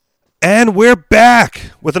And we're back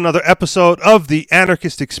with another episode of the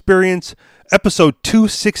Anarchist Experience, episode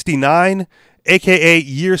 269, aka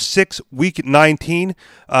Year 6, Week 19,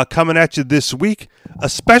 coming at you this week. A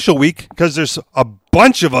special week because there's a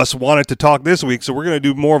bunch of us wanted to talk this week, so we're going to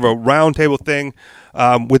do more of a roundtable thing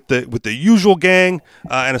with the usual gang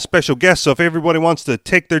and a special guest. So if everybody wants to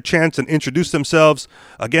take their chance and introduce themselves,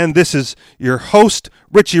 again, this is your host,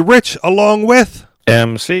 Richie Rich, along with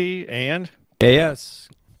MC and KS,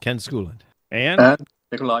 Ken Schooland. And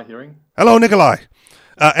Nikolai Hearing. Hello, Nikolai.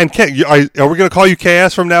 And Ken, are we going to call you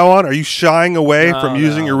KS from now on? Are you shying away from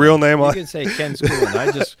using your real name? You can say Ken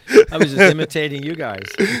Schooland. I was just imitating you guys.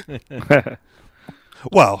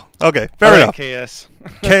 Well, okay, fair enough. KS.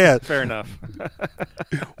 KS. Fair enough.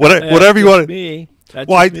 Whatever you want.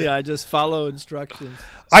 That's me. I just follow instructions.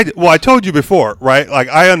 I told you before, right? Like,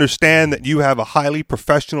 I understand that you have a highly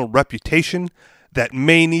professional reputation that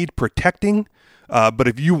may need protecting. But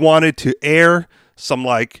if you wanted to air some,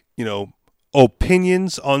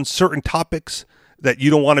 opinions on certain topics that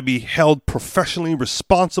you don't want to be held professionally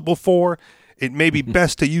responsible for, it may be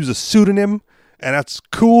best to use a pseudonym, and that's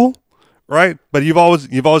cool, right? But you've always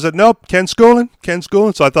said nope, Ken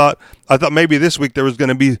Schooland. So I thought maybe this week there was going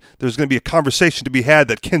to be a conversation to be had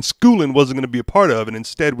that Ken Schooland wasn't going to be a part of, and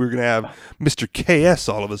instead we're going to have Mr. KS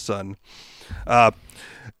all of a sudden.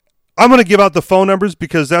 I'm going to give out the phone numbers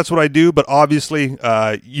because that's what I do, but obviously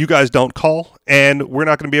you guys don't call, and we're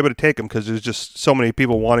not going to be able to take them because there's just so many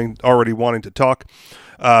people already wanting to talk.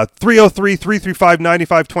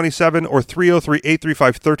 303-335-9527 or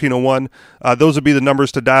 303-835-1301. Those would be the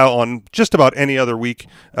numbers to dial on just about any other week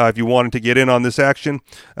if you wanted to get in on this action.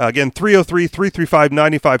 Again,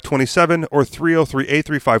 303-335-9527 or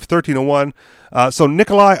 303-835-1301. So,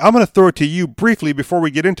 Nikolai, I'm going to throw it to you briefly before we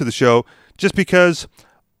get into the show, just because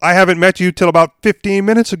I haven't met you till about 15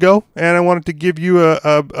 minutes ago, and I wanted to give you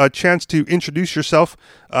a chance to introduce yourself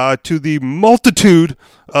to the multitude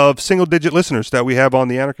of single-digit listeners that we have on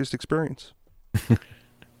the Anarchist Experience.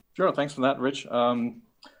 Sure, thanks for that, Rich.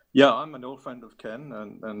 Yeah, I'm an old friend of Ken,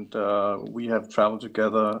 and we have traveled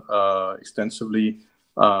together extensively.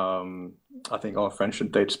 I think our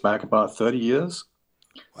friendship dates back about 30 years.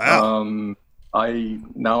 Wow. I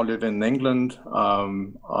now live in England.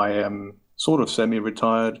 I am sort of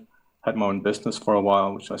semi-retired, had my own business for a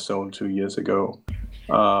while, which I sold 2 years ago.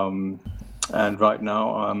 And right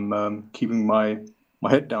now I'm keeping my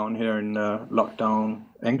head down here in lockdown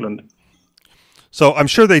England. So I'm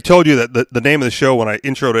sure they told you that the name of the show when I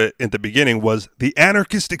introed it at the beginning was the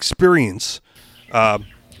Anarchist Experience,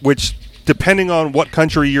 which, depending on what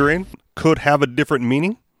country you're in, could have a different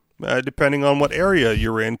meaning. Depending on what area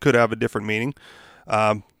you're in, could have a different meaning.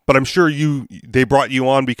 But I'm sure they brought you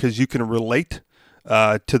on because you can relate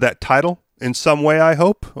to that title in some way, I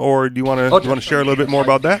hope. Or do you want to share a little bit more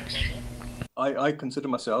about that? I consider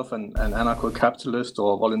myself an anarcho-capitalist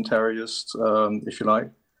or voluntarist, if you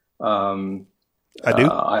like. I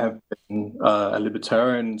do. I have been a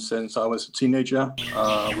libertarian since I was a teenager,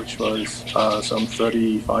 which was some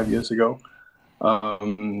 35 years ago.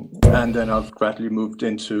 And then I've gradually moved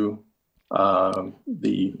into from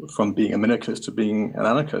being a minarchist to being an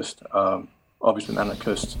anarchist. Obviously an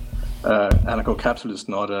anarchist, anarcho-capitalist,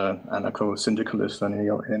 not an anarcho-syndicalist, any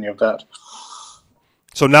of that.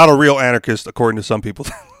 So not a real anarchist, according to some people.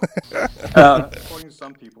 According to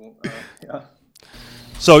some people, yeah.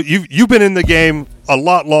 So you've been in the game a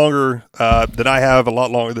lot longer than I have, a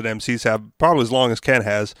lot longer than MCs have, probably as long as Ken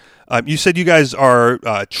has. You said you guys are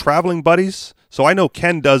traveling buddies. So I know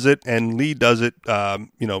Ken does it and Lee does it,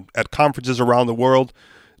 at conferences around the world.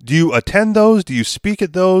 Do you attend those? Do you speak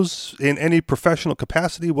at those in any professional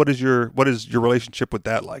capacity? What is your relationship with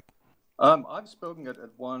that like? I've spoken at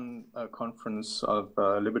one conference of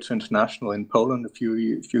Liberty International in Poland a few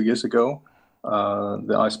years ago.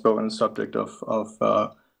 I spoke on the subject of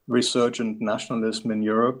resurgent nationalism in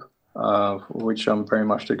Europe, which I'm very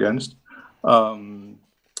much against.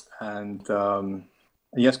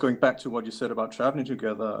 Yes, going back to what you said about traveling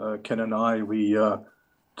together, Ken and I, we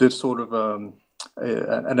did sort of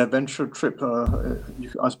an adventure trip, I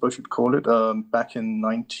suppose you'd call it, back in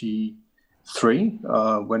 '93,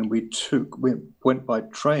 when we went by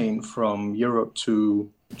train from Europe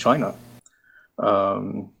to China. I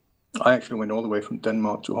actually went all the way from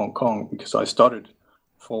Denmark to Hong Kong because I studied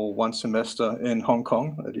for one semester in Hong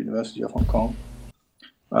Kong at the University of Hong Kong.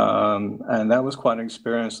 And that was quite an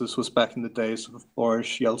experience. This was back in the days of Boris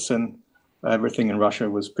Yeltsin. Everything in Russia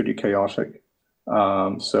was pretty chaotic.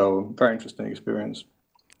 So very interesting experience.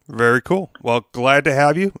 Very cool. Well, glad to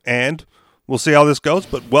have you, and we'll see how this goes,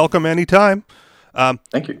 but welcome anytime.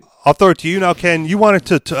 Thank you. I'll throw it to you now, Ken. You wanted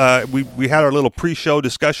to we had our little pre-show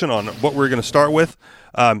discussion on what we're going to start with.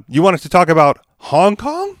 You wanted to talk about Hong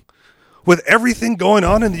Kong? With everything going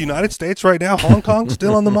on in the United States right now, Hong Kong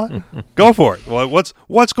still on the mind? Go for it. Well,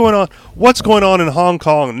 what's going on? What's going on in Hong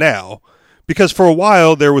Kong now? Because for a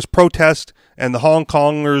while there was protest and the Hong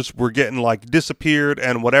Kongers were getting like disappeared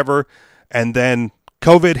and whatever, and then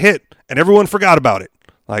COVID hit and everyone forgot about it.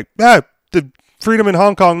 Like, the freedom in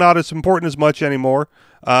Hong Kong not as important as much anymore.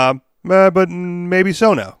 But maybe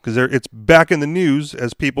so now, because it's back in the news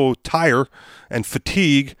as people tire and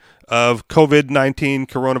fatigue of COVID-19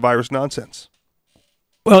 coronavirus nonsense.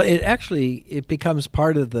 Well, it becomes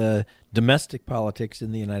part of the domestic politics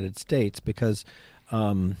in the United States because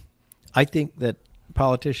I think that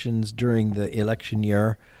politicians during the election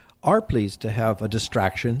year are pleased to have a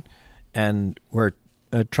distraction and where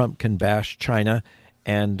Trump can bash China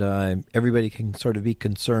and everybody can sort of be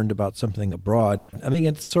concerned about something abroad. I mean,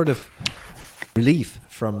 it's sort of relief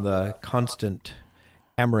from the constant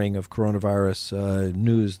hammering of coronavirus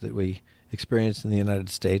news that we experience in the United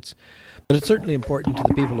States. But it's certainly important to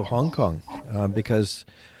the people of Hong Kong because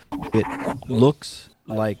it looks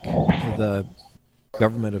like the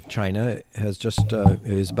government of China has just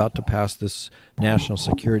is about to pass this National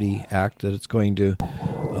Security Act that it's going to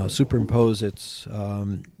superimpose its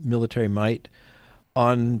military might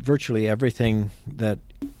on virtually everything that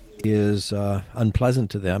is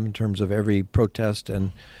unpleasant to them in terms of every protest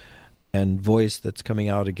and voice that's coming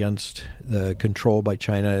out against the control by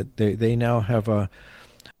China. They now have a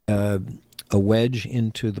wedge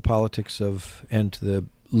into the politics and to the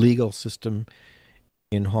legal system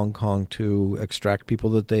in Hong Kong to extract people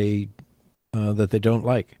that they don't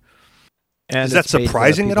like. And is that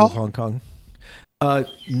surprising at all? Hong Kong.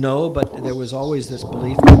 No, but there was always this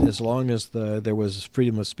belief that as long as there was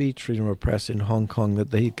freedom of speech, freedom of press in Hong Kong,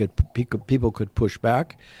 that people could push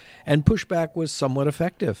back, and pushback was somewhat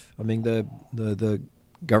effective. I mean, the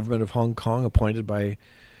government of Hong Kong, appointed by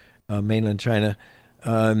mainland China,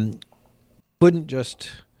 couldn't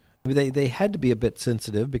just. They had to be a bit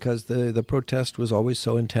sensitive because the protest was always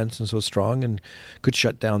so intense and so strong, and could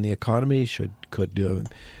shut down the economy,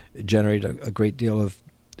 could generate a great deal of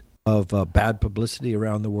bad publicity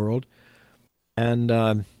around the world. And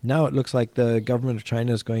now it looks like the government of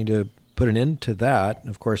China is going to put an end to that.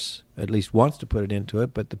 Of course, at least wants to put it into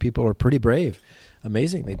it, but the people are pretty brave,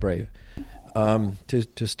 amazingly brave,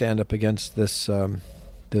 to stand up against this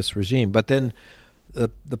regime. But then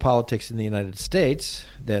the politics in the United States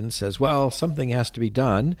then says, well, something has to be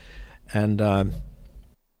done, and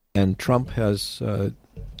Trump has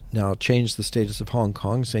now changed the status of Hong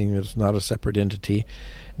Kong, saying it's not a separate entity,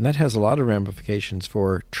 and that has a lot of ramifications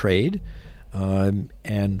for trade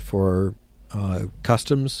and for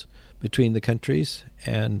customs between the countries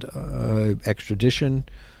and extradition,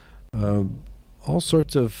 all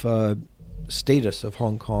sorts of status of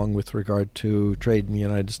Hong Kong with regard to trade in the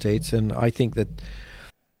United States. And I think that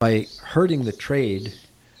by hurting the trade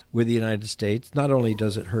with the United States, not only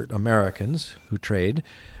does it hurt Americans who trade,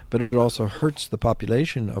 but it also hurts the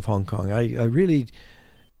population of Hong Kong. I really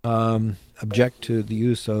object to the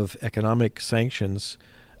use of economic sanctions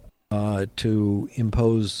to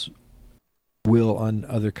impose will on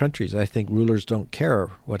other countries. I think rulers don't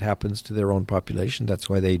care what happens to their own population. That's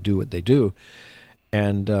why they do what they do.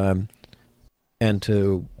 And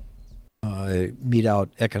to mete out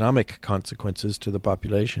economic consequences to the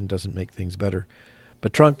population doesn't make things better.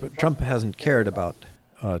 But Trump hasn't cared about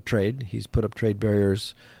trade. He's put up trade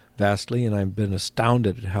barriers vastly, and I've been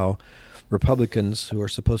astounded at how Republicans who are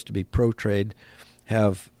supposed to be pro-trade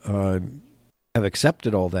have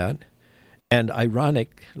accepted all that. And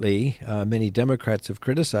ironically, many Democrats have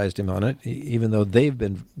criticized him on it, even though they've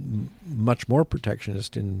been much more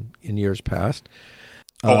protectionist in years past.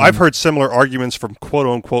 I've heard similar arguments from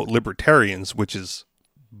quote-unquote libertarians, which is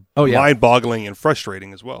mind-boggling and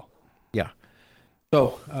frustrating as well. Yeah.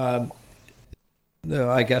 So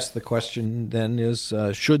I guess the question then is,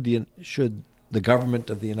 should the government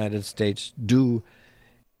of the United States do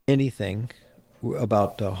anything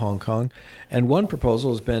about Hong Kong? And one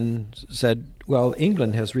proposal has been said, well,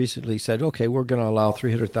 England has recently said, okay, we're going to allow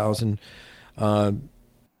 300,000 of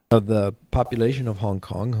the population of Hong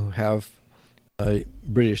Kong who have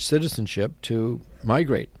British citizenship to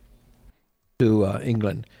migrate to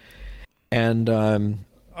England. And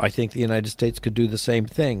I think the United States could do the same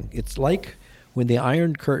thing. It's like when the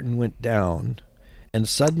Iron Curtain went down and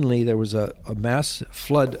suddenly there was a mass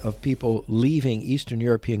flood of people leaving Eastern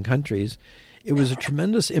European countries. It was a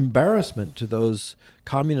tremendous embarrassment to those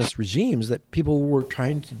communist regimes that people were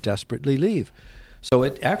trying to desperately leave. So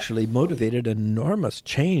it actually motivated an enormous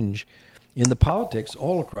change in the politics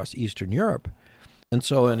all across Eastern Europe. And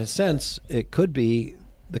so, in a sense, it could be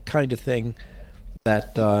the kind of thing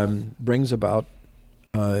that brings about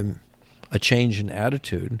a change in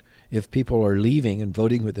attitude. If people are leaving and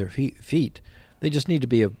voting with their feet, they just need to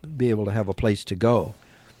be able to have a place to go.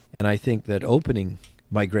 And I think that opening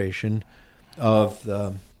migration of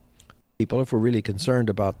the people, if we're really concerned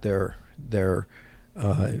about their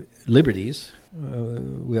liberties,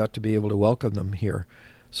 we ought to be able to welcome them here.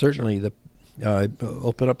 Certainly,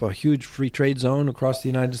 open up a huge free trade zone across the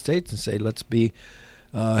United States and say, let's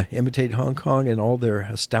imitate Hong Kong and all their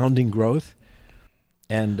astounding growth.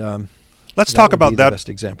 And let's talk about that. The best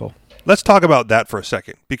example. Let's talk about that for a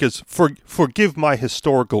second, because forgive my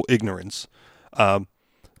historical ignorance, but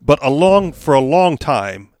for a long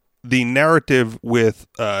time, the narrative with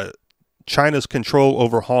China's control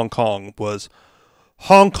over Hong Kong was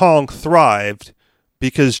Hong Kong thrived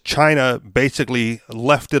because China basically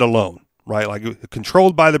left it alone, right? Like,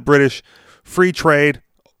 controlled by the British, free trade,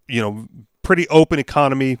 pretty open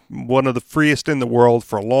economy, one of the freest in the world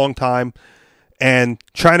for a long time, and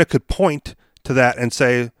China could point to that and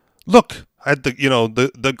say, look at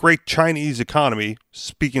the great Chinese economy,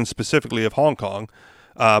 speaking specifically of Hong Kong,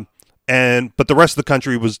 but the rest of the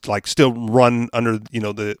country was like still run under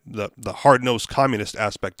the hard-nosed communist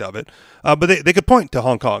aspect of it. But they could point to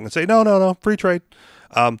Hong Kong and say, no, free trade.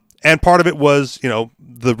 And part of it was,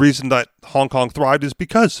 the reason that Hong Kong thrived is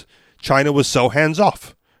because China was so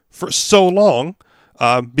hands-off for so long,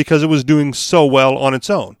 because it was doing so well on its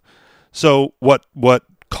own. So what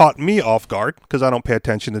caught me off guard, because I don't pay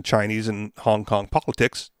attention to Chinese and Hong Kong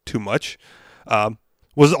politics too much,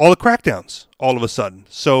 was all the crackdowns all of a sudden.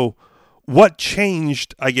 So what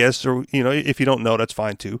changed, I guess, or, if you don't know, that's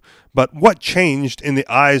fine too, but what changed in the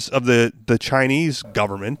eyes of the Chinese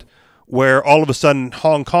government where all of a sudden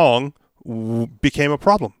Hong Kong became a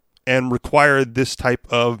problem and required this type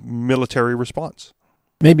of military response?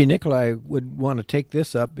 Maybe Nikolai would want to take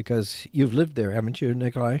this up because you've lived there, haven't you,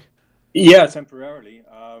 Nikolai? Yeah, temporarily.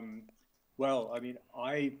 Well, I mean,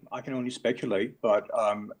 I can only speculate, but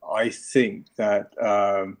I think that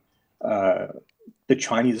the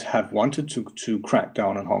Chinese have wanted to crack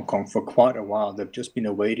down on Hong Kong for quite a while. They've just been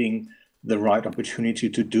awaiting the right opportunity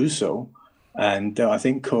to do so. And I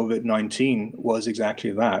think COVID-19 was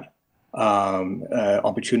exactly that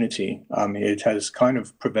opportunity. It has kind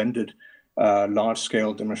of prevented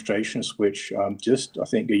large-scale demonstrations, which just, I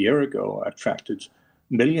think, a year ago attracted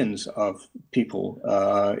millions of people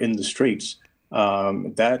in the streets.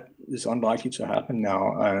 That is unlikely to happen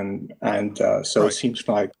now, and so It seems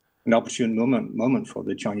like an opportune moment for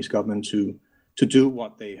the Chinese government to do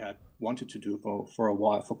what they had wanted to do for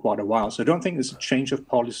quite a while. So I don't think there's a change of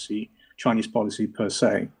policy, Chinese policy per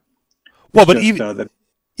se. Well, but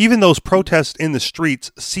even those protests in the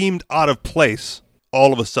streets seemed out of place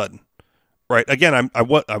all of a sudden, right? Again, I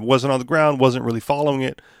wasn't on the ground, wasn't really following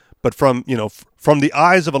it. But from the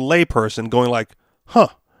eyes of a layperson going like,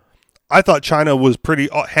 I thought China was pretty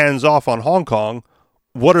hands off on Hong Kong.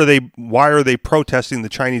 Why are they protesting the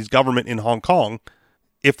Chinese government in Hong Kong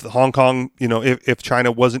if if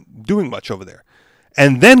China wasn't doing much over there?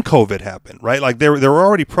 And then COVID happened, right? Like there were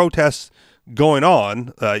already protests going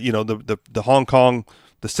on, the Hong Kong,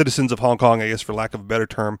 the citizens of Hong Kong, I guess for lack of a better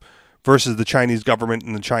term, versus the Chinese government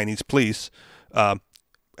and the Chinese police,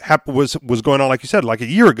 was going on, like you said, like a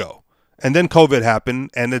year ago. And then COVID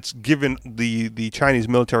happened, and it's given the Chinese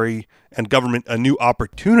military and government a new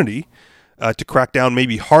opportunity to crack down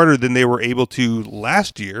maybe harder than they were able to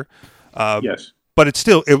last year. Yes. But it's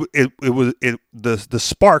still the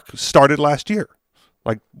spark started last year.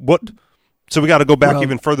 Like what? So we got to go back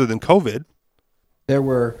even further than COVID. There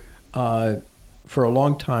were for a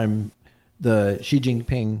long time the Xi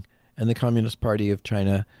Jinping and the Communist Party of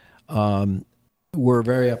China were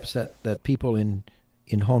very upset that people in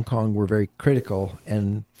Hong Kong were very critical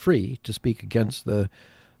and free to speak against the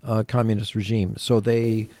communist regime. So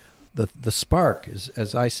the spark,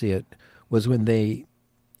 as I see it, was when they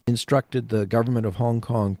instructed the government of Hong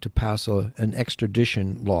Kong to pass an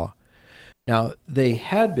extradition law. Now, they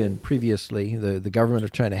had been previously, the government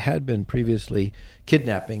of China had been previously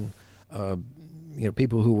kidnapping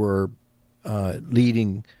people who were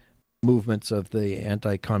leading movements of the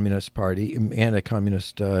anti-communist party,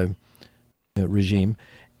 anti-communist regime,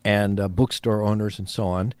 and bookstore owners and so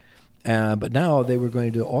on. But now they were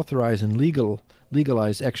going to authorize and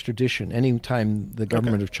legalize extradition. Anytime the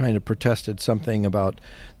government of China protested something about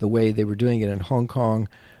the way they were doing it in Hong Kong,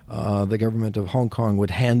 the government of Hong Kong would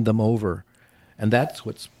hand them over. And that's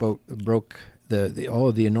what broke all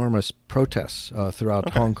of the enormous protests throughout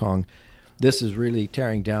Hong Kong. This is really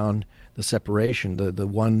tearing down the separation, the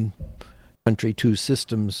one country, two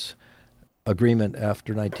systems agreement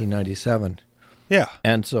after 1997. Yeah.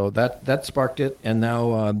 And so that sparked it. And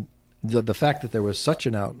now the fact that there was such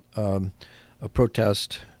a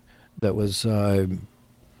protest that was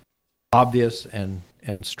obvious and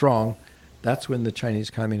strong, that's when the Chinese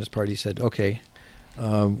Communist Party said, okay,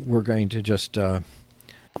 we're going to just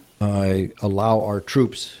allow our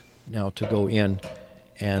troops now to go in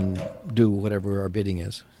and do whatever our bidding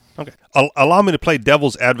is. Okay. Allow me to play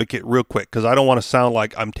devil's advocate real quick, because I don't want to sound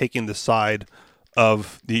like I'm taking the side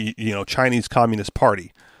of the Chinese Communist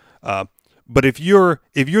Party. But if you're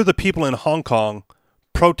the people in Hong Kong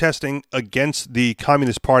protesting against the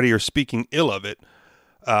Communist Party or speaking ill of it,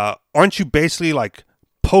 aren't you basically like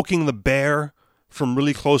poking the bear from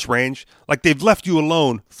really close range? Like, they've left you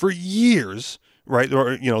alone for years, right?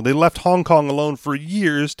 Or they left Hong Kong alone for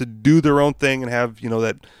years to do their own thing and have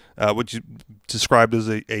that what you described as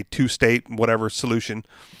a two-state whatever solution,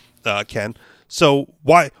 Ken. So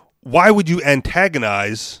why would you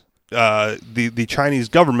antagonize the Chinese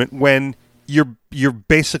government when you're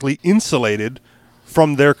basically insulated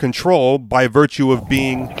from their control by virtue of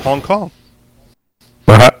being Hong Kong?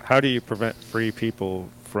 Well, how do you prevent free people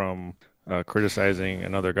from criticizing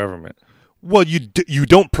another government? Well, you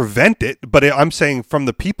don't prevent it, but I'm saying from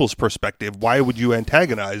the people's perspective, why would you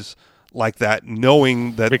antagonize like that,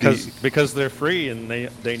 knowing that because they're free and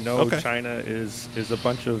they know Okay. China is a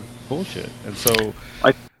bunch of bullshit, and so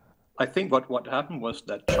I think what happened was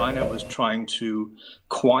that China was trying to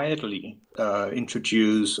quietly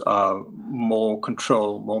introduce more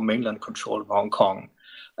mainland control of Hong Kong.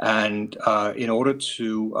 And in order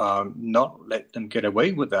to not let them get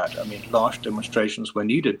away with that, I mean, large demonstrations were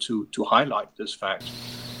needed to highlight this fact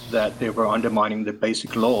that they were undermining the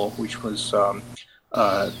basic law, which was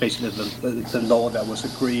basically the law that was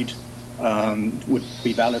agreed would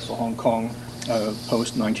be valid for Hong Kong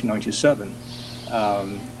post 1997.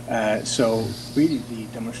 So really the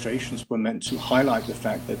demonstrations were meant to highlight the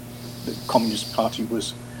fact that the Communist Party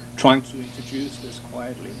was trying to introduce this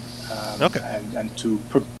quietly and to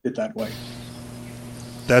put it that way.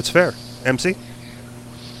 That's fair. MC?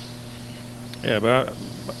 yeah, but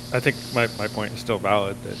I think my point is still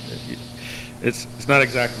valid, that it's not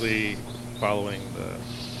exactly following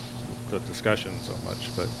the discussion so much,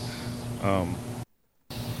 but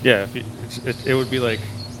yeah, it would be like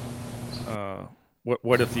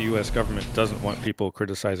what if the U.S. government doesn't want people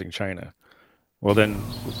criticizing China? Well, then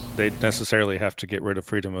they necessarily have to get rid of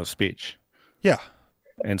freedom of speech. Yeah.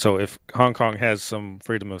 And so if Hong Kong has some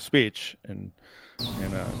freedom of speech and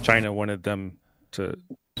China wanted them to,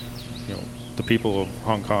 the people of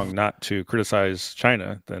Hong Kong not to criticize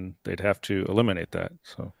China, then they'd have to eliminate that.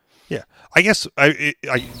 So Yeah. I guess I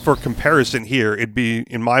for comparison here,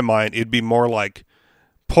 in my mind, it'd be more like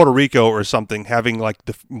Puerto Rico or something having like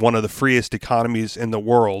one of the freest economies in the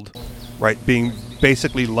world, right? Being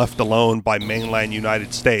basically left alone by mainland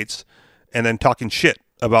United States, and then talking shit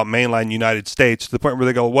about mainland United States to the point where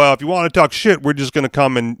they go, well, if you want to talk shit, we're just going to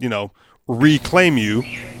come and, reclaim you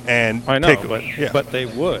and I know, take but they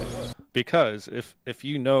would, because if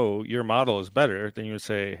your model is better, then you would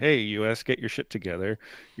say, hey, U.S., get your shit together.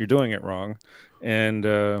 You're doing it wrong. And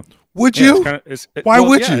would yeah, you? Why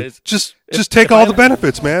would you? Just take all the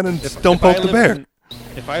benefits, man, and don't poke the bear.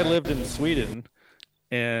 If I lived in Sweden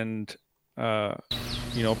and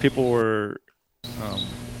people were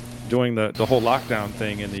doing the whole lockdown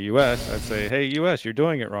thing in the U.S., I'd say, hey, U.S., you're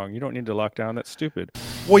doing it wrong. You don't need to lock down. That's stupid.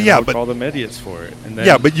 Well, and yeah, I would but call them idiots for it. And then,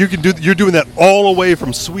 yeah, but you're doing that all away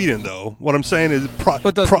from Sweden, though. What I'm saying is, but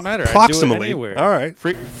it doesn't matter. Proximally, I'd do it anywhere. All right.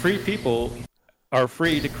 Free people are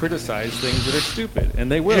free to criticize things that are stupid,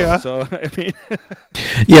 and they will. Yeah. So I mean,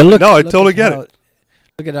 Yeah, I totally get it.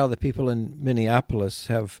 Look at how the people in Minneapolis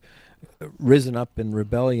have risen up in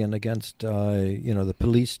rebellion against the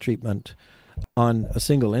police treatment on a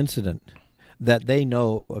single incident that they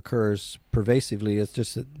know occurs pervasively. It's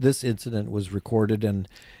just that this incident was recorded and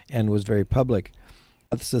was very public.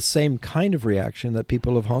 It's the same kind of reaction that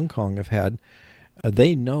people of Hong Kong have had.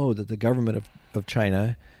 They know that the government of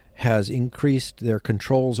China has increased their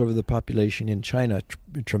controls over the population in China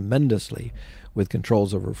tremendously, with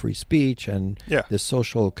controls over free speech and this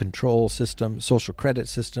social control system, social credit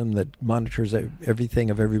system that monitors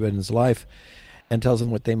everything of everybody's life and tells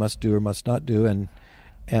them what they must do or must not do.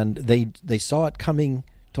 And they saw it coming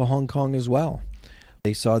to Hong Kong as well.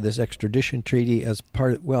 They saw this extradition treaty as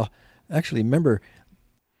part of, well, actually, remember,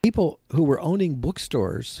 people who were owning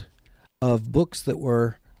bookstores of books that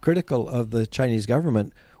were critical of the Chinese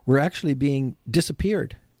government were actually being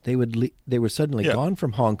disappeared. They were suddenly gone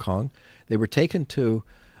from Hong Kong. They were taken to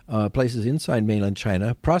places inside mainland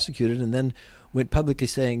China, prosecuted, and then went publicly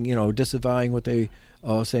saying, disavowing what they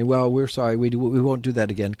saying, well, we're sorry, we won't do that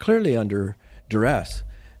again, clearly under duress.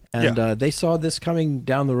 And they saw this coming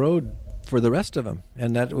down the road for the rest of them.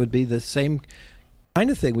 And that would be the same kind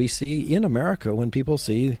of thing we see in America when people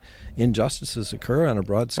see injustices occur on a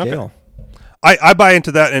broad scale. Okay. I buy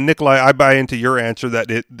into that, and Nikolai, I buy into your answer that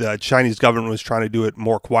the Chinese government was trying to do it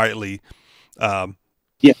more quietly. I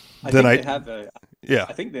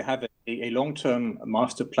think they have a long-term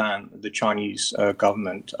master plan, the Chinese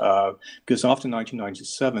government, because after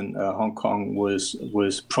 1997, Hong Kong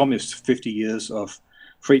was promised 50 years of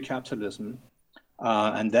free capitalism,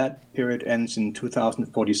 and that period ends in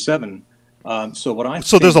 2047.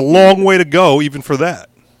 So there's a long way to go even for that.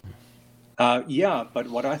 But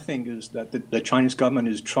what I think is that the Chinese government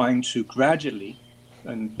is trying to gradually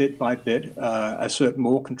and bit by bit assert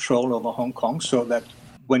more control over Hong Kong, so that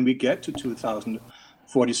when we get to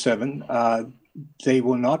 2047, they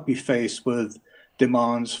will not be faced with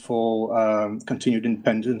demands for continued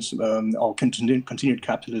independence or continued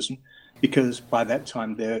capitalism, because by that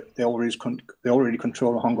time they already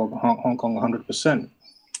control Hong Kong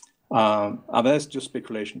 100%. That's just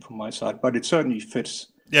speculation from my side, but it certainly fits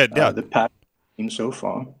the pattern so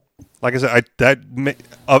far. Like I said,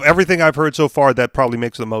 of everything I've heard so far, that probably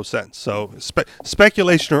makes the most sense. So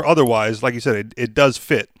speculation or otherwise, like you said, it does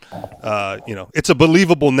fit. It's a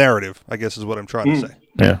believable narrative, I guess is what I'm trying to say.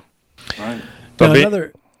 Yeah. Right. But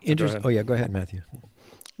another interesting. Go ahead, Matthew.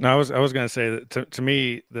 No, I was going to say that to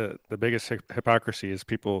me, the biggest hypocrisy is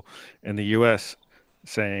people in the U.S.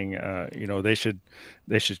 saying, they should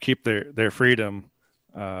keep their freedom,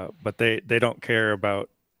 but they don't care about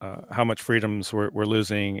how much freedoms we're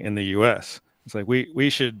losing in the U.S. It's like we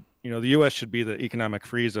should, the U.S. should be the economic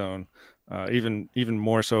free zone, even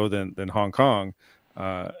more so than Hong Kong,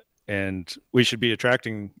 and we should be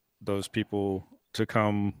attracting those people to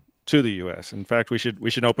come to the U.S. In fact, we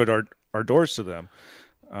should open our doors to them.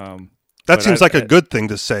 That seems like a good thing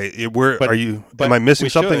to say. Am I missing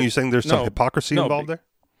something? Are you saying there's some hypocrisy involved there?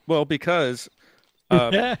 Well, because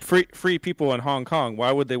free people in Hong Kong,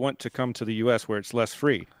 why would they want to come to the U.S. where it's less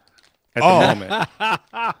free at the moment?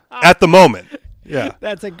 At the moment, yeah.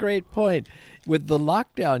 That's a great point. With the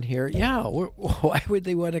lockdown here, why would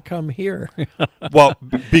they want to come here? Well,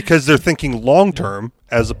 because they're thinking long-term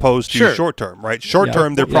as opposed to short-term, right?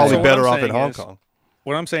 Short-term, they're probably better off in Hong Kong.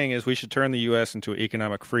 What I'm saying is we should turn the U.S. into an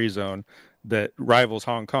economic free zone that rivals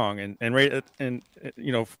Hong Kong, and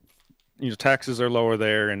taxes are lower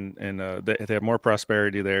there, and they have more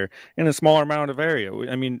prosperity there in a smaller amount of area.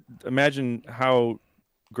 I mean, imagine how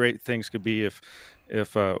great things could be if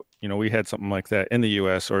we had something like that in the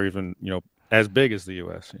U.S. or even as big as the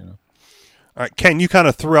U.S. All right, Ken, you kind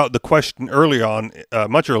of threw out the question much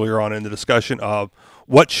earlier on in the discussion of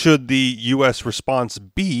what should the U.S. response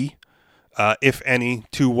be, if any,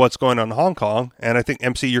 to what's going on in Hong Kong. And I think,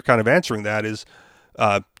 MC, you're kind of answering that is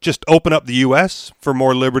just open up the U.S. for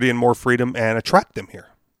more liberty and more freedom and attract them here.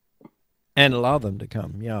 And allow them to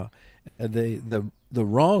come, yeah. The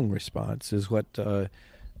wrong response is what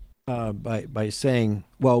by saying,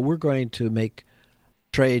 well, we're going to make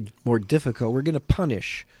trade more difficult. We're going to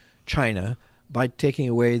punish China by taking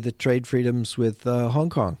away the trade freedoms with Hong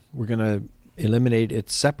Kong. We're going to eliminate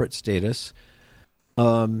its separate status,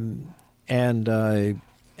 and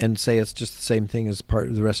say it's just the same thing as part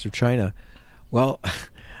of the rest of China. Well,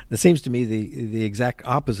 it seems to me the exact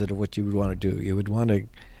opposite of what you would want to do. You would want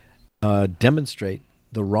to demonstrate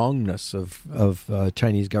the wrongness of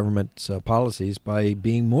Chinese government's policies by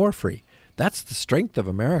being more free. That's the strength of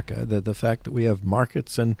America, the fact that we have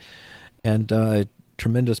markets and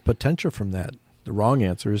tremendous potential from that. The wrong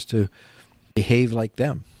answer is to behave like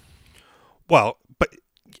them. Well, but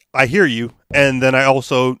I hear you, and then I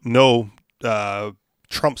also know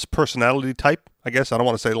Trump's personality type. I guess I don't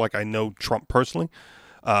want to say like I know Trump personally,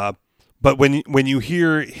 but when you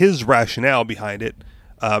hear his rationale behind it,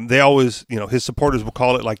 they always, his supporters will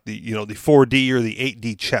call it like the 4D or the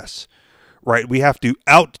 8D chess, right? We have to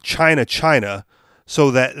out China so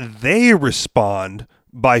that they respond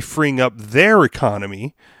by freeing up their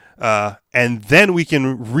economy, and then we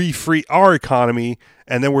can re-free our economy,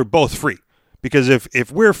 and then we're both free. Because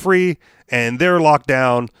if we're free and they're locked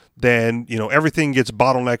down, then everything gets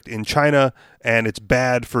bottlenecked in China, and it's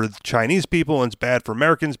bad for Chinese people and it's bad for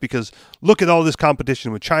Americans because look at all this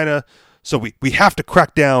competition with China. So we have to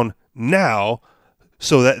crack down now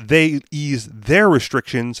so that they ease their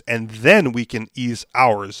restrictions, and then we can ease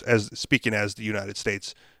ours, as speaking as the United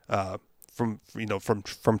States, from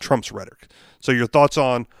Trump's rhetoric. So your thoughts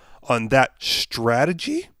on that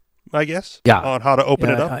strategy, I guess, on how to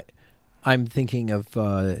open it up? I'm thinking of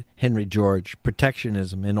Henry George,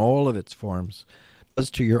 protectionism in all of its forms does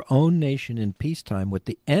to your own nation in peacetime what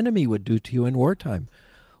the enemy would do to you in wartime.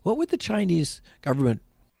 What would the Chinese government,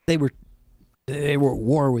 they were at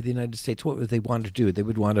war with the United States, what would they want to do? They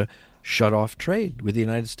would want to shut off trade with the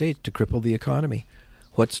United States to cripple the economy.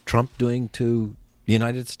 What's Trump doing to the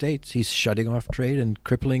United States? He's shutting off trade and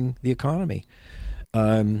crippling the economy.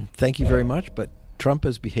 Thank you very much, but Trump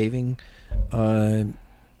is behaving like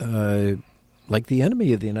the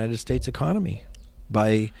enemy of the United States economy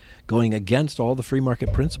by going against all the free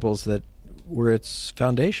market principles that were its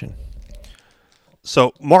foundation.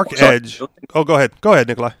 So Mark Edge. Oh, go ahead. Go ahead,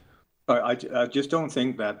 Nikolai. I just don't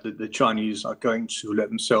think that the Chinese are going to let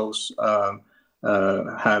themselves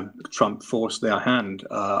have Trump force their hand.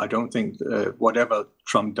 I don't think whatever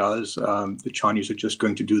Trump does, the Chinese are just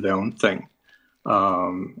going to do their own thing.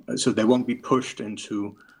 So they won't be pushed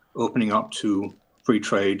into opening up to free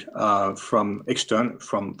trade from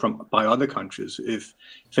by other countries. If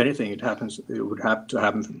anything, it would have to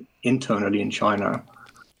happen internally in China.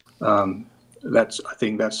 I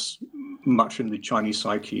think that's much in the Chinese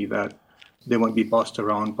psyche, that they won't be bossed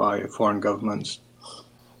around by foreign governments.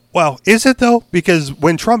 Well, is it though? Because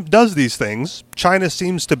when Trump does these things, China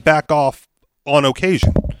seems to back off on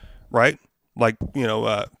occasion, right? Like,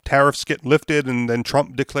 tariffs get lifted and then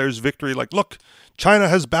Trump declares victory. Like, look, China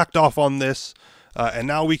has backed off on this, and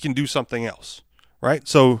now we can do something else, right?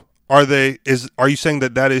 So are you saying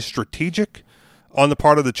that is strategic on the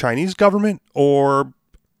part of the Chinese government, or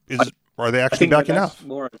are they actually backing out?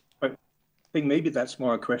 I think maybe that's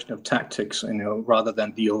more a question of tactics, rather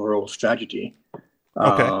than the overall strategy.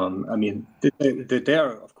 Okay. I mean,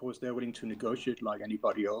 of course, they're willing to negotiate like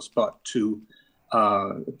anybody else, but to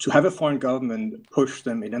have a foreign government push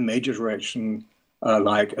them in a major direction,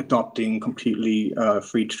 like adopting completely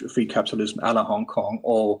free capitalism a la Hong Kong,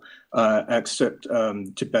 or accept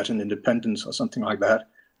Tibetan independence or something like that,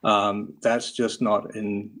 that's just not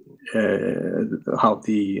in how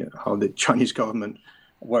the Chinese government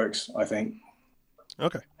works, I think.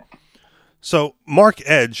 Okay. So Mark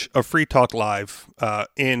Edge of Free Talk Live,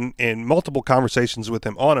 in multiple conversations with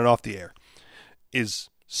him on and off the air, is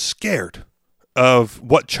scared of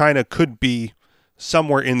what China could be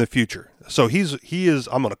somewhere in the future. So he is.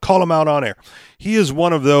 I'm going to call him out on air. He is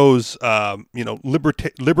one of those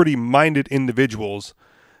liberty-minded individuals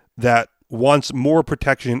that wants more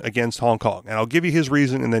protection against Hong Kong. And I'll give you his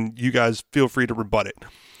reason, and then you guys feel free to rebut it.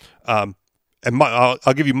 I'll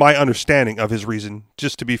give you my understanding of his reason,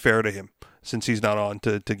 just to be fair to him, since he's not on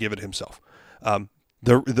to give it himself.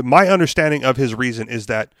 My understanding of his reason is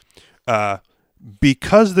that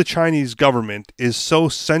because the Chinese government is so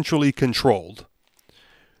centrally controlled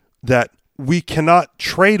that we cannot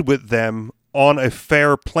trade with them on a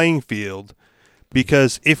fair playing field,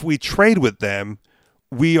 because if we trade with them,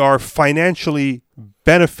 we are financially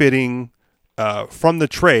benefiting from the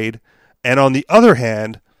trade, and on the other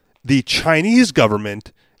hand, the Chinese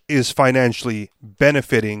government is financially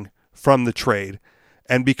benefiting from the trade.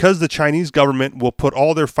 And because the Chinese government will put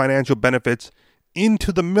all their financial benefits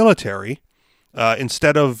into the military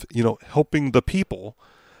instead of helping the people,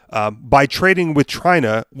 by trading with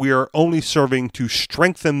China, we are only serving to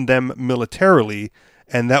strengthen them militarily,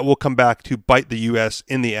 and that will come back to bite the U.S.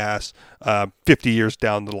 in the ass 50 years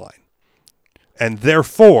down the line. And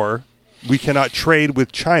therefore, we cannot trade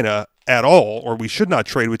with China at all, or we should not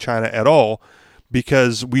trade with China at all,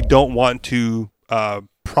 because we don't want to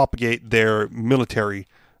propagate their military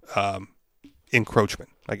encroachment,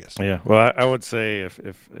 I guess. Yeah, well, I would say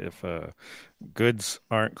if goods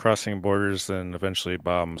aren't crossing borders, then eventually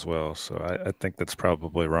bombs will. So I think that's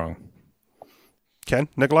probably wrong. Ken?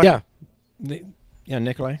 Nikolai? Yeah,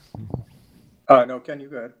 Nikolai? No, Ken, you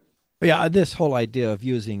go ahead. Yeah, this whole idea of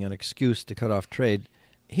using an excuse to cut off trade,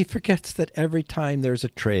 he forgets that every time there's a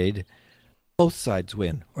trade, both sides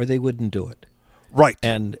win, or they wouldn't do it. Right.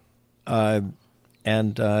 But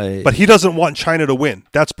he doesn't want China to win.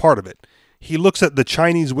 That's part of it. He looks at the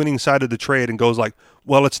Chinese winning side of the trade and goes like,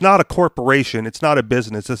 well, it's not a corporation, it's not a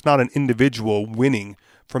business, it's not an individual winning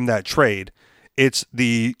from that trade. It's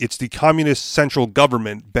the communist central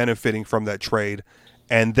government benefiting from that trade,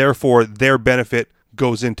 and therefore their benefit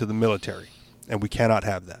goes into the military, and we cannot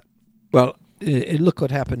have that. Well, look what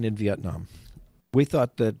happened in Vietnam. We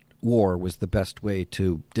thought that war was the best way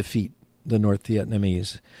to defeat the North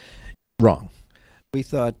Vietnamese. Wrong. We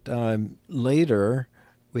thought later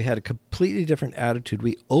we had a completely different attitude.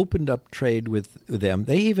 We opened up trade with them.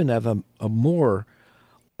 They even have a more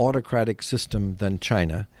autocratic system than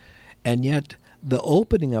China. And yet the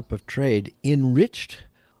opening up of trade enriched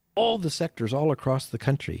all the sectors all across the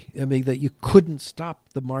country. I mean, that you couldn't stop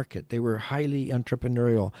the market. They were highly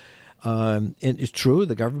entrepreneurial. And it's true,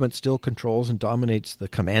 the government still controls and dominates the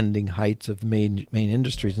commanding heights of main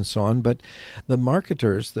industries and so on. But the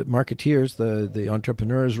marketeers, the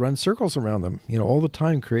entrepreneurs run circles around them, all the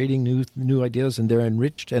time, creating new ideas, and they're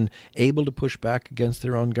enriched and able to push back against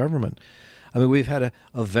their own government. I mean, we've had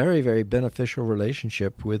a very, very beneficial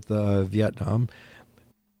relationship with Vietnam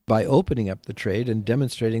by opening up the trade and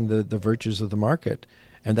demonstrating the virtues of the market.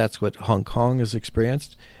 And that's what Hong Kong has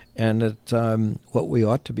experienced. And it's what we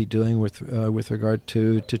ought to be doing with regard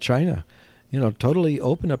to China, totally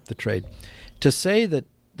open up the trade. To say that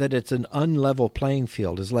it's an unlevel playing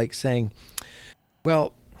field is like saying,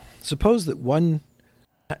 well, suppose that one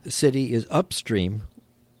city is upstream,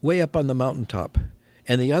 way up on the mountaintop,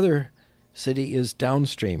 and the other city is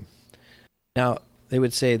downstream. Now, they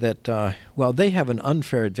would say that, they have an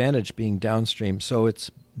unfair advantage being downstream, so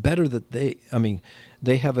it's better that they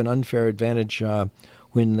have an unfair advantage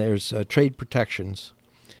when there's trade protections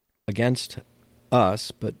against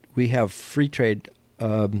us, but we have free trade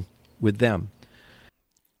with them.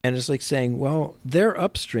 And it's like saying, well, they're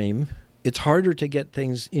upstream. It's harder to get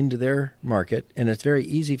things into their market, and it's very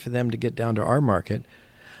easy for them to get down to our market.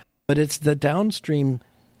 But it's the downstream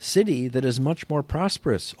city that is much more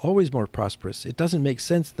prosperous, always more prosperous. It doesn't make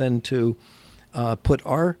sense then to put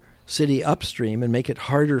our city upstream and make it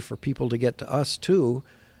harder for people to get to us too.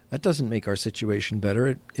 That doesn't make our situation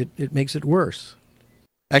better. It makes it worse.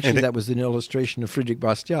 Actually, that was an illustration of Friedrich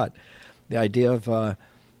Bastiat. The idea of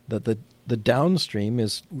that the downstream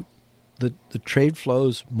is the trade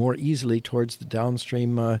flows more easily towards the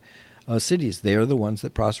downstream cities. They are the ones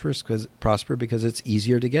that prosper because it's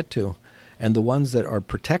easier to get to. And the ones that are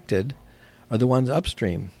protected are the ones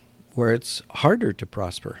upstream, where it's harder to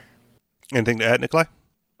prosper. Anything to add, Nikolai?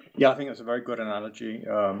 Yeah, I think that's a very good analogy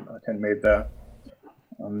Ken made there.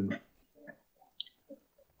 All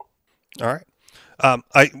right.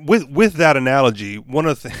 With that analogy, one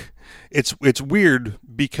of the it's weird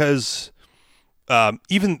because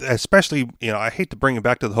even especially I hate to bring it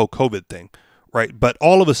back to the whole COVID thing, right? But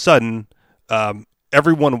all of a sudden,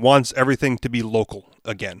 everyone wants everything to be local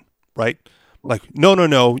again, right? Like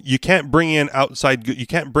no, you can't bring in outside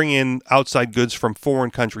goods from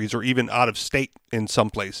foreign countries or even out of state in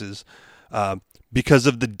some places because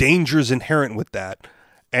of the dangers inherent with that.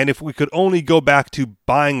 And if we could only go back to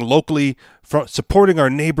buying locally, supporting our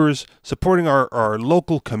neighbors, supporting our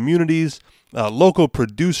local communities, local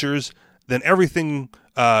producers, then everything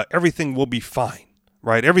will be fine,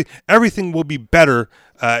 right? Everything will be better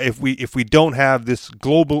if we don't have this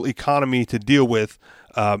global economy to deal with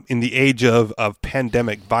in the age of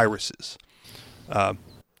pandemic viruses.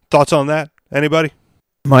 Thoughts on that? Anybody?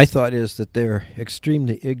 My thought is that they're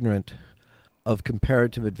extremely ignorant of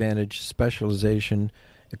comparative advantage, specialization,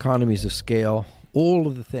 economies of scale, all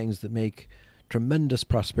of the things that make tremendous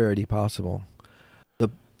prosperity possible.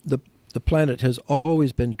 The planet has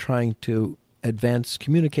always been trying to advance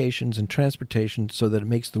communications and transportation so that it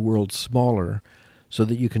makes the world smaller, so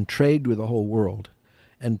that you can trade with the whole world.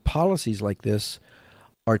 And policies like this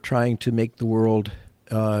are trying to make the world,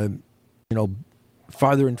 farther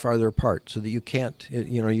and farther apart, so that you can't,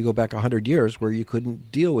 you go back 100 years where you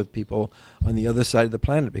couldn't deal with people on the other side of the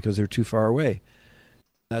planet because they're too far away.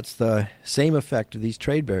 That's the same effect of these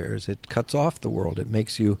trade barriers. It cuts off the world. It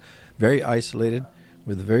makes you very isolated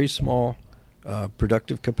with a very small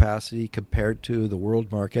productive capacity compared to the world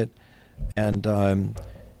market. And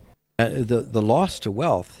the loss to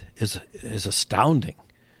wealth is astounding.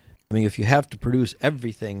 I mean, if you have to produce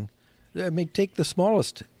everything, take the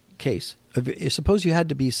smallest case. Suppose you had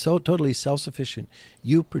to be so totally self-sufficient,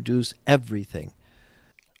 you produce everything.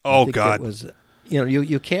 Oh, God. It was,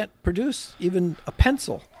 you can't produce even a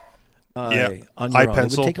pencil on your own.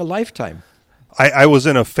 It would take a lifetime. I was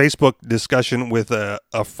in a Facebook discussion with a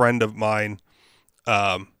friend of mine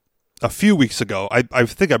a few weeks ago. I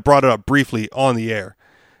think I brought it up briefly on the air.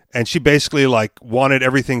 And she basically wanted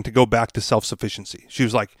everything to go back to self-sufficiency. She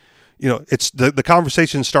was like, it's the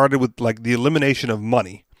conversation started with the elimination of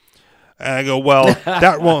money. And I go, well,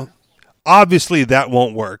 that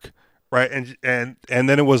won't work. Right. And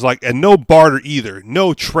then it was and no barter either,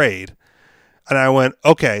 no trade. And I went,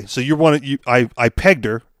 okay, so I pegged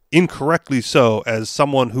her incorrectly so as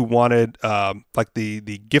someone who wanted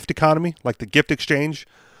the gift economy, like the gift exchange,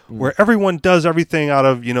 where everyone does everything out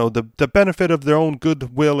of, the benefit of their own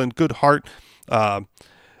goodwill and good heart. And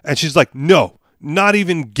she's like, no, not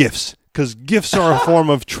even gifts, because gifts are a form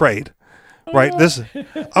of trade. Right.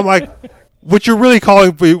 I'm like, what you're really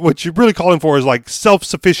calling for is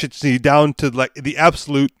self-sufficiency down to the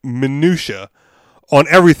absolute minutia on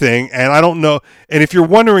everything, and I don't know. And if you're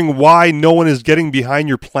wondering why no one is getting behind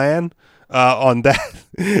your plan on that,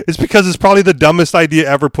 it's because it's probably the dumbest idea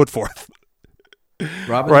ever put forth.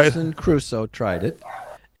 Robinson Crusoe tried it,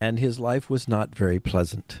 and his life was not very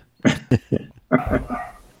pleasant.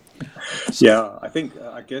 Yeah,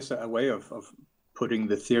 I guess a way of putting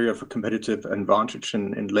the theory of a competitive advantage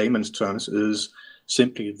in layman's terms is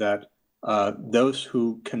simply that those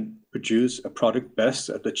who can produce a product best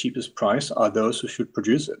at the cheapest price are those who should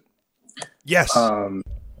produce it. Yes.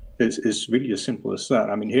 It's really as simple as that.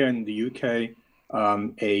 I mean, here in the UK,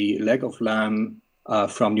 a leg of lamb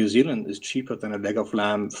from New Zealand is cheaper than a leg of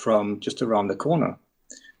lamb from just around the corner.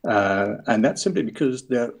 And that's simply because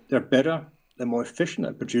they're better, they're more efficient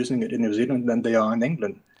at producing it in New Zealand than they are in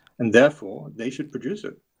England. And therefore, they should produce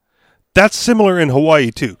it. That's similar in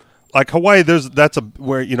Hawaii, too. Like Hawaii,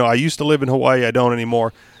 where, I used to live in Hawaii, I don't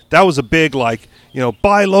anymore. That was a big,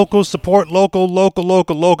 buy local, support local.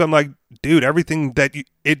 I'm like, dude, everything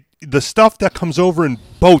the stuff that comes over in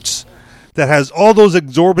boats that has all those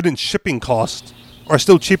exorbitant shipping costs are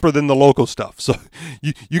still cheaper than the local stuff. So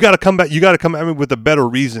you got to come back. You got to come at me with a better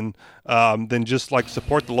reason than just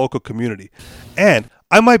support the local community. And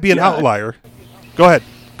I might be an outlier. Go ahead,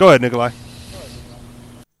 Nikolai.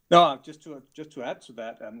 No, just to add to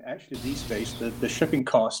that, actually these days the shipping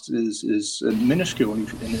cost is minuscule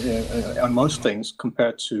on most things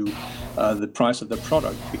compared to the price of the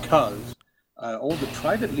product, because all the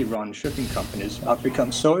privately run shipping companies have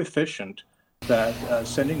become so efficient that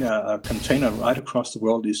sending a container right across the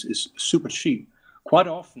world is super cheap. Quite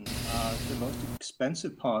often, the most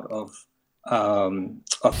expensive part of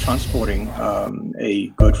transporting a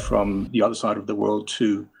good from the other side of the world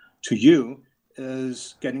to you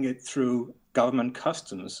is getting it through government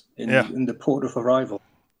customs in the port of arrival.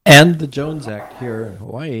 And the Jones Act here in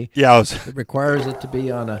Hawaii it requires it to be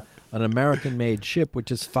on an American-made ship, which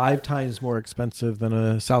is 5 times more expensive than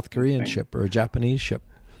a South Korean ship or a Japanese ship.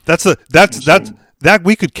 That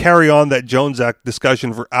we could carry on that Jones Act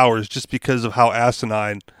discussion for hours just because of how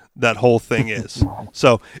asinine that whole thing is.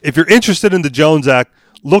 So if you're interested in the Jones Act,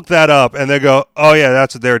 look that up and they go, oh yeah,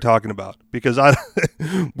 that's what they're talking about. Because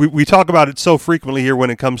we talk about it so frequently here when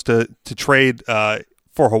it comes to trade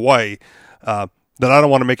for Hawaii that I don't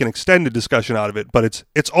want to make an extended discussion out of it, but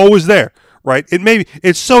it's always there, right?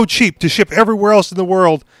 It's so cheap to ship everywhere else in the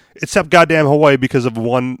world except goddamn Hawaii because of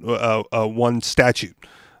one statute.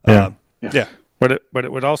 Yeah. But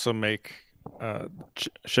it would also make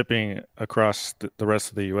shipping across the rest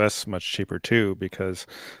of the U.S. much cheaper too, because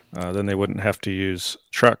then they wouldn't have to use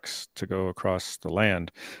trucks to go across the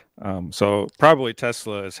land. So probably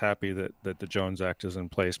Tesla is happy that the Jones Act is in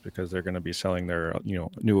place, because they're going to be selling their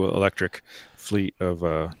new electric fleet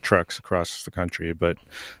of trucks across the country. But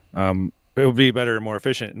it would be better and more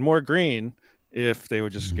efficient and more green if they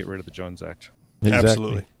would just get rid of the Jones Act. Exactly.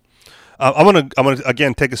 Absolutely. I'm gonna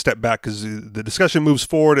again take a step back because the discussion moves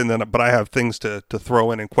forward, but I have things to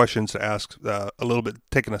throw in and questions to ask a little bit.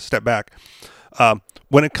 Taking a step back,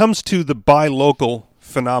 when it comes to the buy local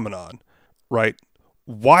phenomenon, right?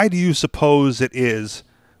 Why do you suppose it is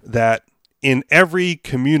that in every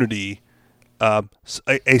community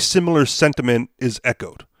a similar sentiment is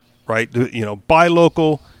echoed, right? Buy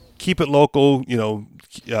local, keep it local.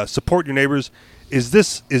 Support your neighbors. Is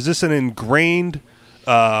this an ingrained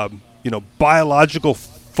biological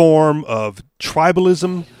form of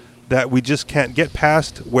tribalism that we just can't get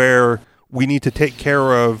past, where we need to take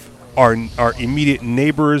care of our immediate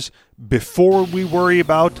neighbors before we worry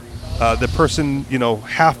about the person,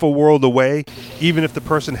 half a world away, even if the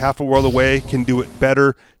person half a world away can do it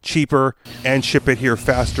better, cheaper, and ship it here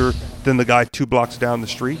faster than the guy 2 blocks down the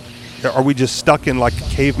street? Are we just stuck in a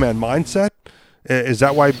caveman mindset? Is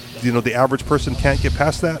that why, the average person can't get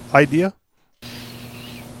past that idea?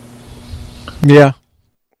 Yeah.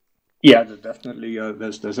 Yeah, definitely.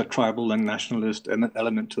 There's a tribal and nationalist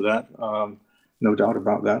element to that. No doubt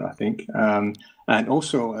about that, I think. And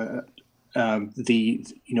also, all the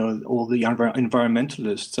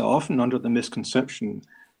environmentalists are often under the misconception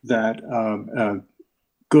that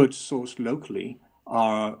goods sourced locally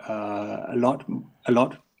are a lot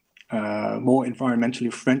more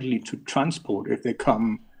environmentally friendly to transport if they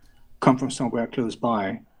come from somewhere close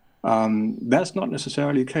by. That's not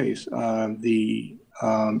necessarily the case. The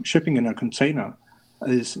shipping in a container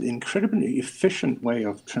is an incredibly efficient way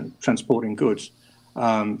of transporting goods.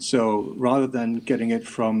 So rather than getting it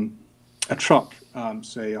from a truck,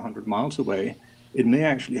 say 100 miles away, it may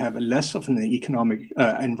actually have a less of an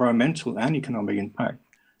environmental and economic impact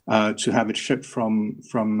to have it shipped from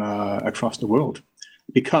across the world,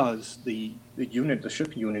 because the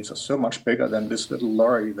shipping units are so much bigger than this little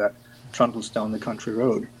lorry that trundles down the country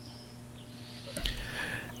road.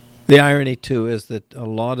 The irony, too, is that a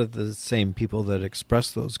lot of the same people that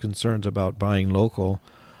express those concerns about buying local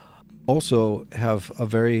also have a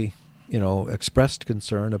very, expressed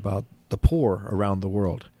concern about the poor around the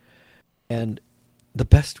world. And the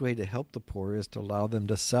best way to help the poor is to allow them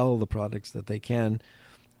to sell the products that they can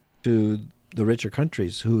to the richer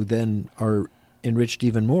countries, who then are enriched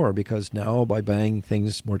even more, because now by buying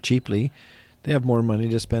things more cheaply, they have more money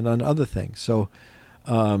to spend on other things. So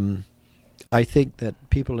I think that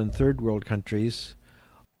people in third world countries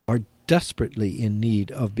are desperately in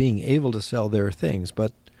need of being able to sell their things,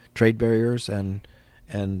 but trade barriers and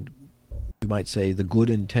you might say the good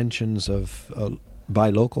intentions of buy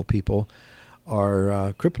local people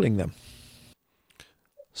are crippling them.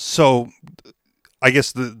 So I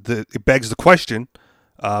guess it begs the question,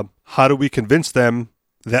 how do we convince them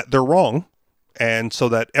that they're wrong, and so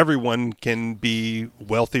that everyone can be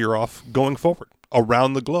wealthier off going forward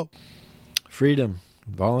around the globe? Freedom,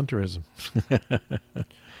 voluntarism.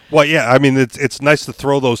 Well, yeah, I mean, it's nice to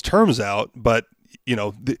throw those terms out, but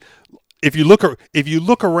if you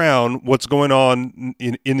look around what's going on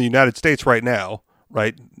in the United States right now,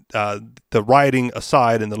 right, the rioting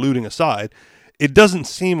aside and the looting aside, it doesn't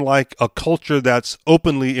seem like a culture that's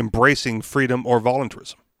openly embracing freedom or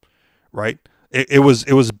voluntarism, right? It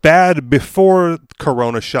was bad before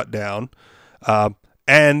Corona shut down,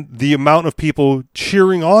 and the amount of people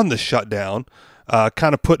cheering on the shutdown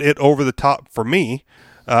kind of put it over the top for me.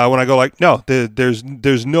 When I go like, no,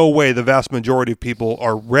 there's no way the vast majority of people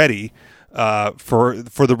are ready for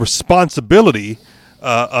the responsibility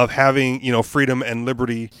of having freedom and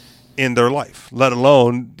liberty in their life, let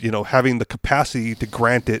alone having the capacity to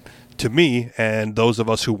grant it to me and those of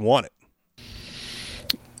us who want it.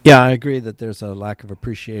 Yeah, I agree that there's a lack of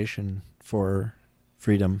appreciation for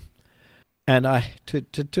freedom, and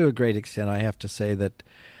to a great extent, I have to say that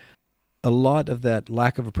a lot of that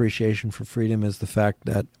lack of appreciation for freedom is the fact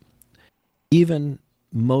that even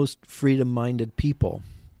most freedom-minded people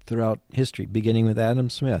throughout history, beginning with Adam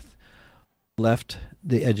Smith, left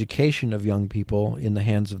the education of young people in the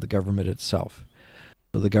hands of the government itself.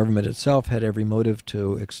 So the government itself had every motive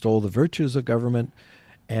to extol the virtues of government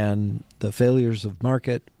and the failures of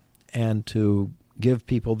market, and to give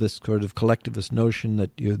people this sort of collectivist notion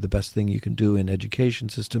that the best thing you can do in education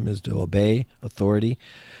system is to obey authority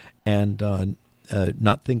and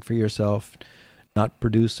not think for yourself, not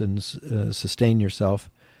produce and sustain yourself.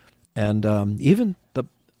 And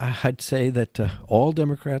I'd say that all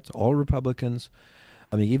Democrats, all Republicans,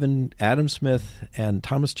 I mean, even Adam Smith and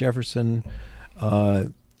Thomas Jefferson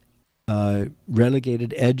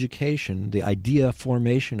relegated education, the idea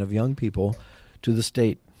formation of young people, to the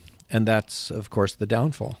state. And that's, of course, the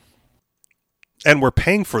downfall. And we're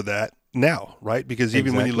paying for that now, right? Because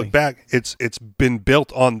even when you look back, it's been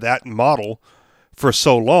built on that model for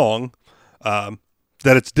so long that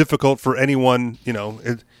it's difficult for anyone.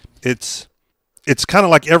 It's kind of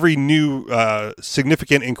like every new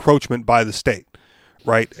significant encroachment by the state,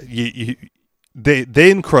 right?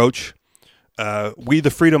 They encroach. We, the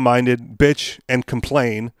freedom-minded, bitch and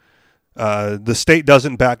complain. The state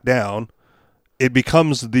doesn't back down. It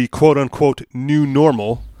becomes the quote-unquote new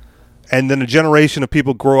normal. And then a generation of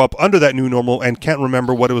people grow up under that new normal and can't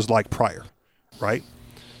remember what it was like prior, right?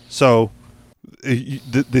 So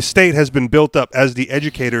the state has been built up as the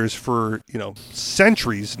educators for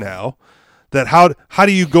centuries now. That how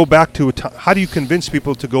do you go back to how do you convince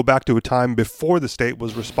people to go back to a time before the state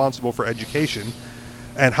was responsible for education,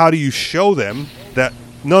 and how do you show them that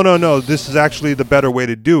no, this is actually the better way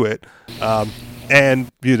to do it,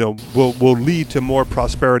 and will lead to more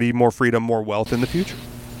prosperity, more freedom, more wealth in the future.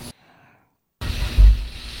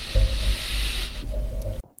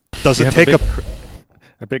 Does it take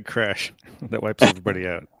a big crash that wipes everybody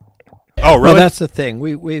out? Oh, really? Well, that's the thing.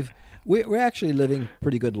 We're actually living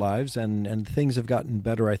pretty good lives, and things have gotten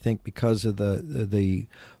better, I think, because of the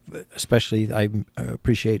especially I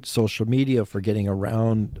appreciate social media for getting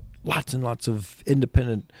around lots and lots of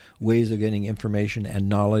independent ways of getting information and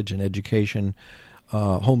knowledge and education.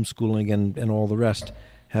 Homeschooling and all the rest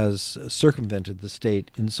has circumvented the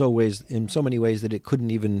state in so many ways that it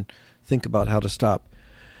couldn't even think about how to stop.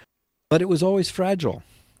 But it was always fragile,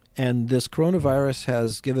 and this coronavirus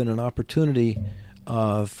has given an opportunity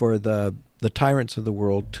for the tyrants of the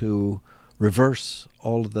world to reverse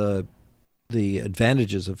all of the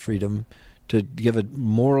advantages of freedom, to give a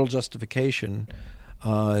moral justification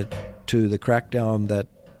to the crackdown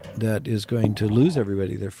that is going to lose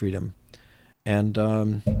everybody their freedom. And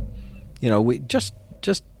we just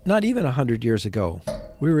not even 100 years ago,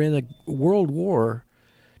 we were in a world war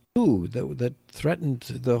that threatened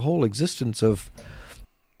the whole existence of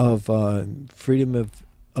freedom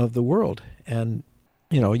of the world. And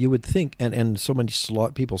you would think, and so many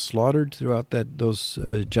people slaughtered throughout those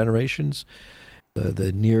generations,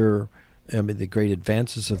 the great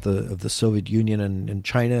advances of the Soviet Union and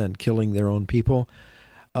China and killing their own people.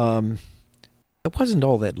 It wasn't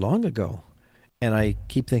all that long ago, and I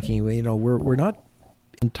keep thinking, we're not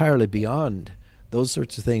entirely beyond those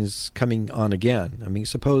sorts of things coming on again. I mean,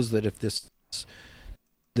 suppose that if this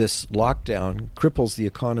lockdown cripples the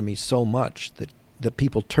economy so much that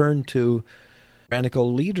people turn to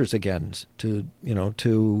tyrannical leaders again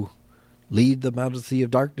to lead them out of the sea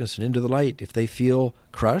of darkness and into the light. If they feel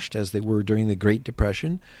crushed, as they were during the Great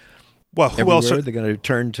Depression, well, who everywhere else? they're going to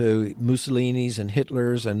turn to Mussolini's and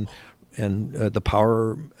Hitler's and the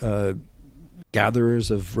power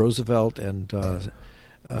gatherers of Roosevelt, and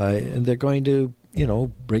they're going to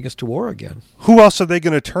bring us to war again. Who else are they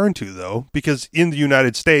going to turn to, though? Because in the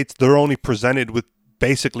United States, they're only presented with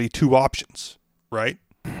basically two options, right?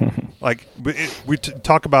 Like we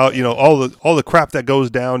talk about, all the crap that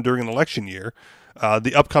goes down during an election year.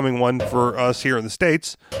 The upcoming one for us here in the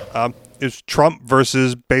States is Trump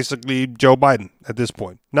versus basically Joe Biden at this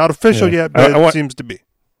point. Not official yet, but it seems to be.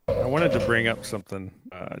 I wanted to bring up something,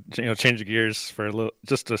 change gears for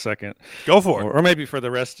just a second. Go for it. Or maybe for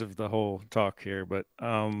the rest of the whole talk here. But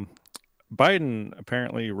Biden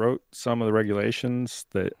apparently wrote some of the regulations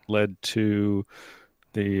that led to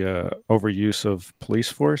the overuse of police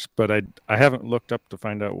force, but I haven't looked up to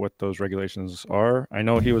find out what those regulations are. I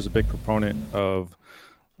know he was a big proponent of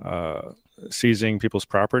seizing people's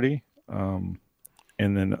property and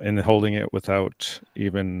then holding it without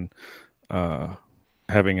even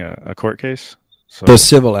having a court case. So the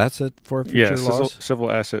civil asset forfeiture laws?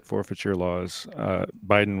 Civil asset forfeiture laws.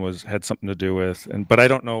 Biden had something to do with, but I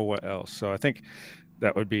don't know what else. So I think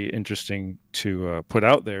that would be interesting to put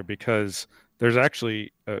out there, because there's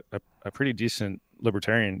actually a pretty decent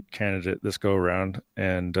libertarian candidate this go around,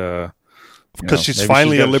 and because she's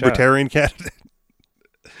finally a libertarian candidate.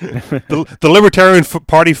 the Libertarian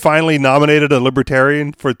Party finally nominated a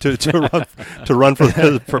libertarian to run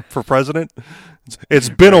for president. It's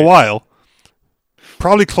been a while,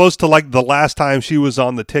 probably close to like the last time she was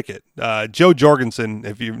on the ticket. Jo Jorgensen,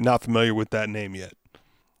 if you're not familiar with that name yet,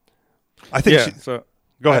 I think. So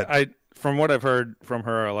go ahead. From what I've heard from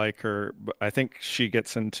her, I like her, but I think she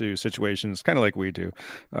gets into situations kind of like we do,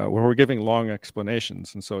 where we're giving long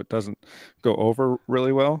explanations, and so it doesn't go over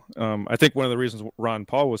really well. I think one of the reasons Ron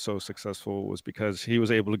Paul was so successful was because he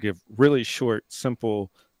was able to give really short,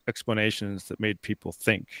 simple explanations that made people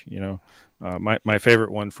think. My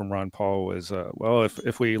favorite one from Ron Paul was,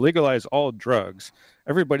 if we legalize all drugs,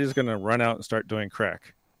 everybody's going to run out and start doing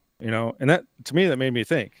crack. And that, to me, that made me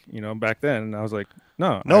think, back then. I was like,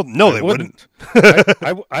 no, they wouldn't.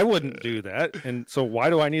 I wouldn't do that. And so why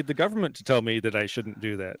do I need the government to tell me that I shouldn't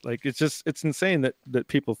do that? Like, it's insane that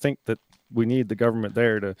people think that we need the government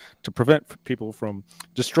there to prevent people from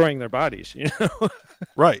destroying their bodies,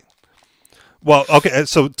 Right. Well, okay.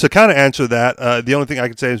 So to kind of answer that, the only thing I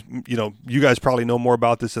can say is, you guys probably know more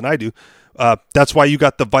about this than I do. That's why you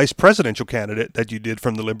got the vice presidential candidate that you did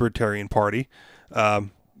from the Libertarian Party.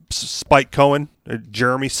 Spike Cohen,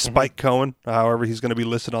 Jeremy Spike Cohen, however he's going to be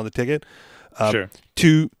listed on the ticket, sure.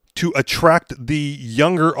 to attract the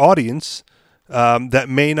younger audience that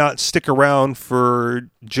may not stick around for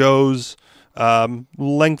Joe's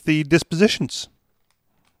lengthy dispositions.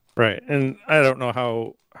 Right, and I don't know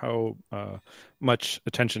how much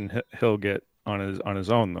attention he'll get on his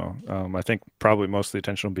own, though. I think probably most of the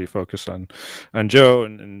attention will be focused on Joe,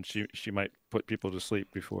 and she might put people to sleep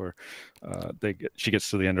before she gets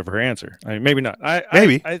to the end of her answer. I mean, maybe not.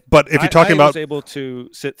 But if you're talking about, I was able to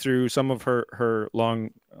sit through some of her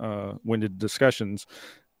long winded discussions,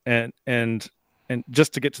 and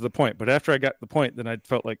just to get to the point. But after I got the point, then I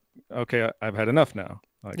felt like, okay, I've had enough now.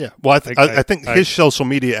 Like, yeah. Well, I think his social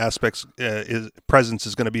media aspects, his presence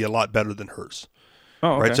is going to be a lot better than hers.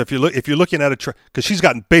 Oh, okay. Right. So if you're looking at because she's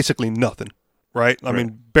gotten basically nothing, right? I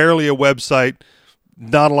mean, barely a website,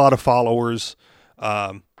 not a lot of followers.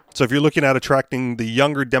 So if you're looking at attracting the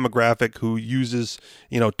younger demographic who uses,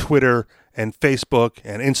 Twitter and Facebook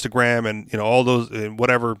and Instagram and all those and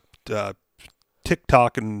whatever,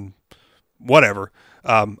 TikTok and whatever,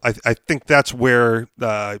 I think that's where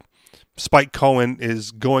Spike Cohen is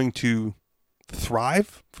going to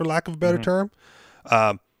thrive, for lack of a better term.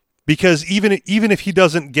 Because even if he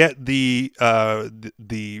doesn't get the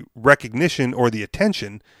recognition or the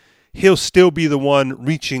attention, he'll still be the one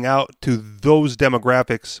reaching out to those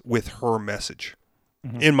demographics with her message,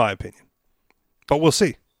 in my opinion. But we'll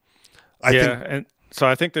see. I think, and So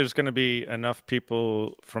I think there's going to be enough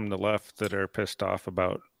people from the left that are pissed off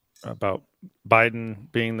about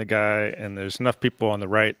Biden being the guy, and there's enough people on the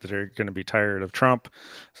right that are going to be tired of Trump.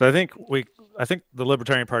 So I think the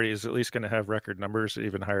Libertarian Party is at least going to have record numbers,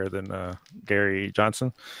 even higher than Gary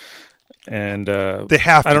Johnson. And they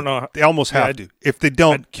have to. I don't know. They almost have to. If they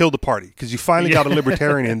don't, kill the party, because you finally got a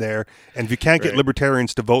libertarian in there, and if you can't get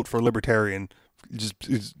libertarians to vote for a libertarian, just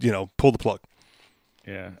pull the plug.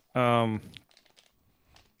 Yeah.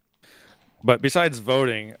 But besides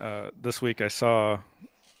voting, this week I saw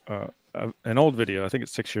an old video. I think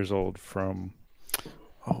it's 6 years old from,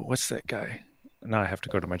 what's that guy? Now I have to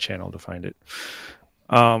go to my channel to find it.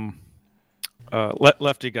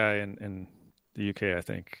 Lefty guy in the UK, I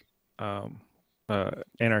think.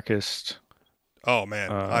 Anarchist. Oh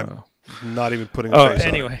man, I'm not even putting a face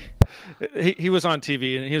anyway, on it. He was on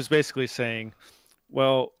TV and he was basically saying,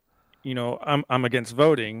 well, I'm against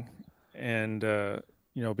voting, and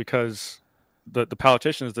because the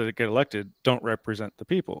politicians that get elected don't represent the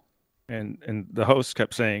people, and the host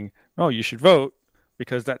kept saying, no, you should vote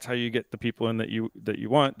because that's how you get the people in that you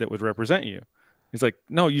want that would represent you. He's like,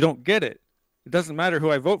 no, you don't get it. It doesn't matter who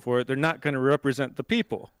I vote for. They're not going to represent the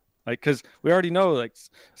people. Like, because we already know like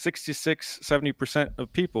 66-70%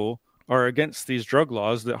 of people are against these drug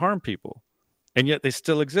laws that harm people, and yet they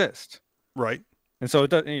still exist. Right. And so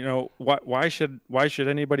it does, why should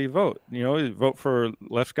anybody vote? Vote for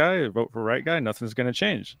left guy or vote for right guy. Nothing's going to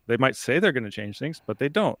change. They might say they're going to change things, but they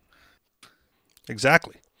don't.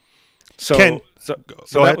 Exactly. So Go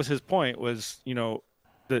that ahead. was his point. Was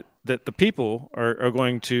that the people are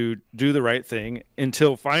going to do the right thing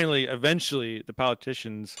until finally, eventually, the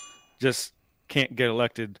politicians just can't get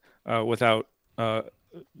elected without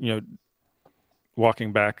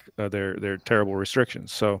walking back their terrible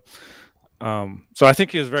restrictions. So I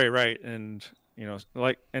think he was very right, and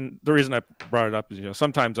and the reason I brought it up is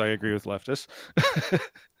sometimes I agree with leftists.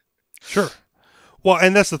 Sure. Well,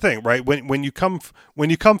 and that's the thing, right? When you come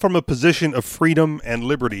from a position of freedom and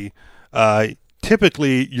liberty,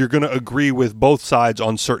 typically you're going to agree with both sides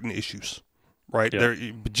on certain issues, right? Yeah.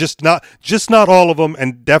 They're just not all of them,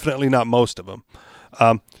 and definitely not most of them.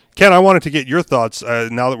 Ken, I wanted to get your thoughts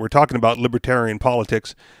now that we're talking about libertarian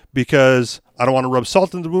politics, because I don't want to rub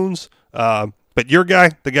salt in the wounds, but your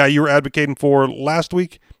guy, the guy you were advocating for last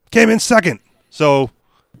week, came in second. So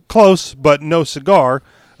close, but no cigar.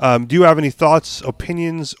 Do you have any thoughts,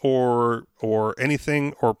 opinions, or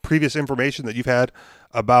anything, or previous information that you've had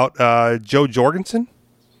about Jo Jorgensen?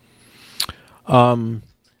 I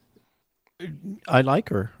like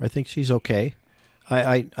her. I think she's okay.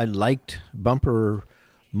 I liked Bumper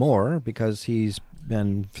more because he's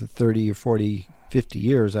been for 30 or 40, 50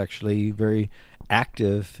 years actually very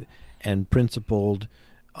active and principled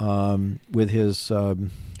with his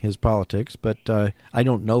politics. But I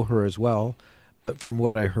don't know her as well. But from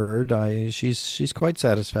what I heard, she's quite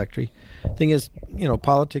satisfactory. Thing is,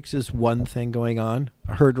 politics is one thing going on.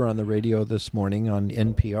 I heard her on the radio this morning on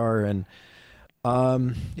NPR, and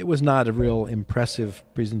it was not a real impressive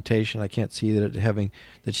presentation. I can't see that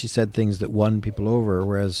she said things that won people over,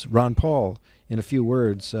 whereas Ron Paul, in a few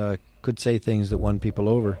words, could say things that won people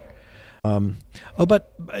over.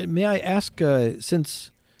 But may I ask, since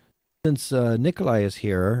Nikolai is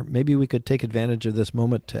here, maybe we could take advantage of this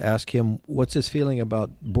moment to ask him what's his feeling about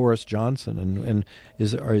Boris Johnson, and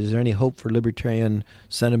is there any hope for libertarian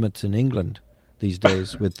sentiments in England these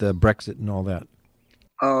days with Brexit and all that?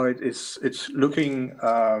 Oh, it's looking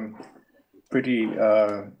pretty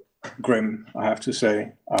grim, I have to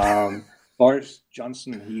say. Boris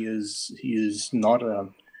Johnson, he is not a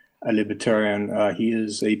libertarian. He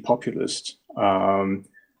is a populist.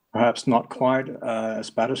 Perhaps not quite as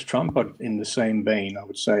bad as Trump, but in the same vein, I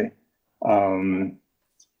would say.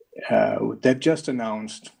 They've just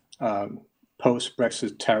announced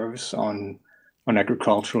post-Brexit tariffs on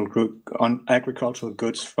agricultural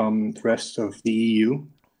goods from the rest of the EU.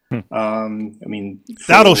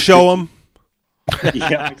 That'll show them.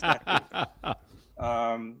 Yeah, exactly.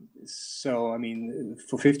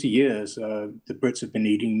 For 50 years, the Brits have been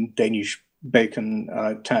eating Danish bacon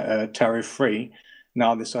tariff-free.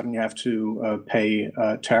 Now they suddenly have to pay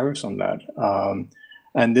tariffs on that.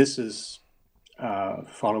 And this is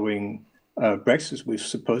following Brexit, which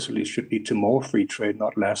supposedly should lead to more free trade,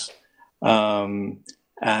 not less. Someone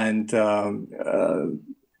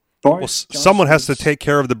has to take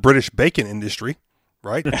care of the British bacon industry,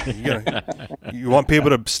 right? You want people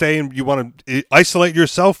to stay, and you want to isolate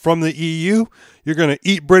yourself from the EU. You're going to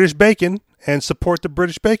eat British bacon and support the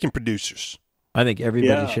British bacon producers. I think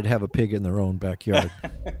everybody should have a pig in their own backyard.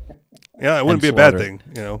 Yeah, it wouldn't be a bad thing.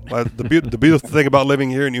 But the beautiful thing about living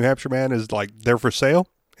here in New Hampshire, man, is like they're for sale,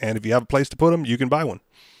 and if you have a place to put them, you can buy one.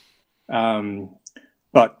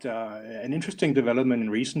 But an interesting development in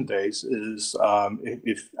recent days is,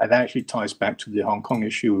 if it actually ties back to the Hong Kong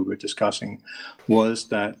issue we were discussing, was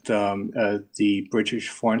that the British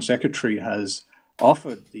Foreign Secretary has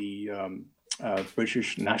offered the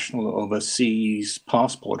British national overseas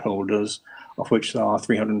passport holders, of which there are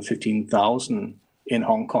 315,000 in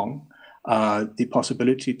Hong Kong, the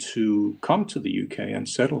possibility to come to the UK and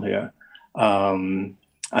settle here.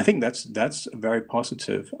 I think that's very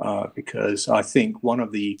positive, because I think one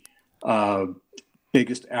of the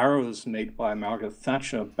biggest errors made by Margaret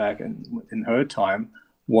Thatcher back in her time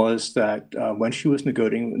was that when she was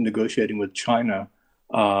negotiating with China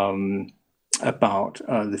about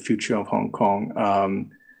the future of Hong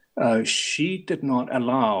Kong, she did not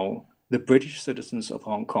allow the British citizens of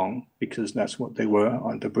Hong Kong, because that's what they were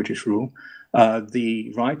under British rule,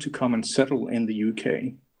 the right to come and settle in the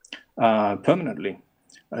UK permanently.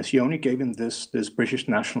 She only gave him this British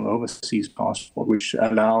national overseas passport, which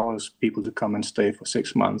allows people to come and stay for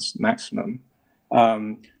 6 months maximum.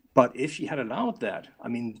 But if she had allowed that, I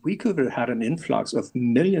mean, we could have had an influx of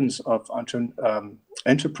millions of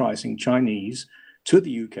enterprising Chinese to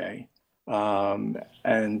the UK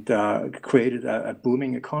and created a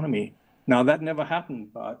booming economy. Now, that never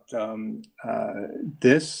happened, but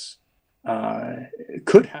this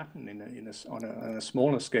could happen on a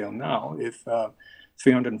smaller scale now if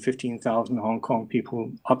 315,000 Hong Kong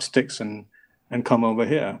people up sticks and come over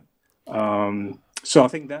here. So I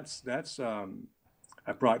think that's a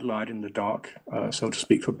bright light in the dark, so to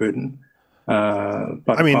speak, for Britain.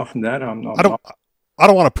 But I mean, apart from that, I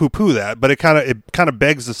don't want to poo-poo that, but it kind of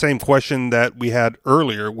begs the same question that we had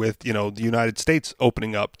earlier with the United States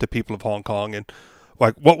opening up to people of Hong Kong, and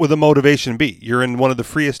like, what would the motivation be? You're in one of the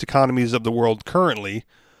freest economies of the world currently.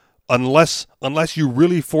 Unless you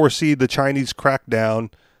really foresee the Chinese crackdown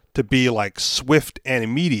to be like swift and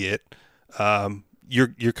immediate,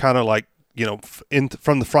 you're kind of like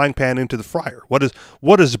from the frying pan into the fryer.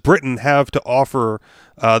 What does Britain have to offer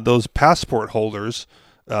those passport holders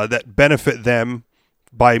that benefit them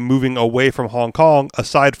by moving away from Hong Kong?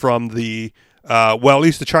 Aside from the at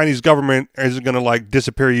least the Chinese government isn't going to like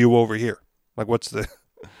disappear you over here. Like, what's the?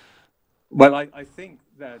 Well, I think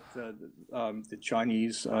that the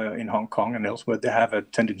Chinese in Hong Kong and elsewhere, they have a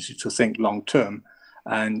tendency to think long term,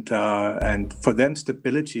 and for them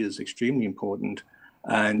stability is extremely important.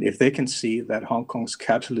 And if they can see that Hong Kong's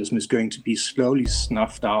capitalism is going to be slowly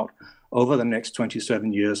snuffed out over the next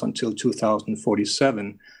 27 years until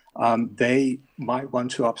 2047, they might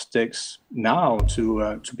want to up sticks now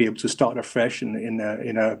to be able to start afresh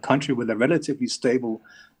in a country with a relatively stable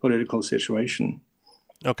political situation.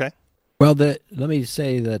 Okay. Well, let me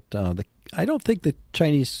say that I don't think the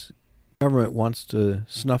Chinese government wants to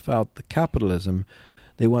snuff out the capitalism.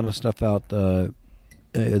 They want to snuff out the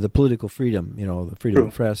political freedom, the freedom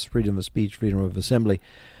of press, freedom of speech, freedom of assembly.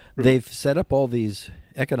 They've set up all these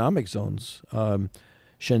economic zones,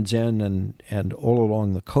 Shenzhen and all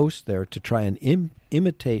along the coast there, to try and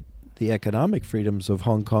imitate the economic freedoms of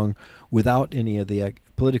Hong Kong without any of the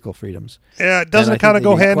political freedoms. Yeah, doesn't it kind of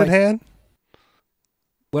go hand in hand?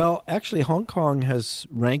 Well, actually, Hong Kong has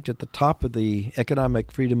ranked at the top of the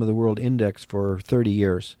Economic Freedom of the World Index for 30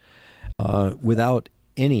 years, without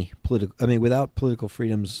without political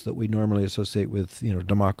freedoms that we normally associate with,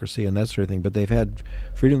 democracy and that sort of thing. But they've had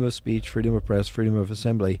freedom of speech, freedom of press, freedom of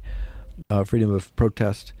assembly, freedom of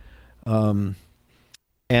protest, and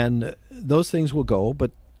those things will go.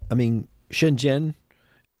 But I mean, Shenzhen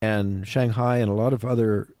and Shanghai and a lot of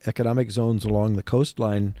other economic zones along the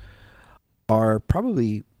coastline are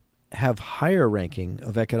probably have higher ranking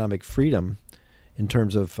of economic freedom in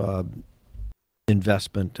terms of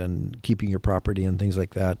investment and keeping your property and things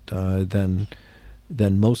like that than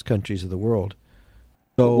most countries of the world.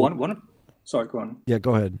 So sorry, go on. Yeah,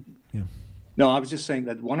 go ahead. Yeah. No, I was just saying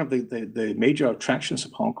that one of the major attractions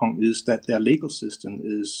of Hong Kong is that their legal system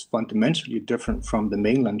is fundamentally different from the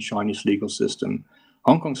mainland Chinese legal system.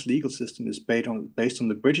 Hong Kong's legal system is based on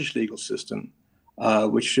the British legal system,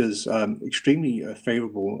 which is extremely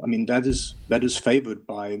favorable. I mean, that is favored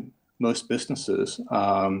by most businesses,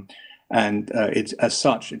 and it's as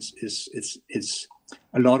such. It's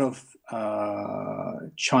a lot of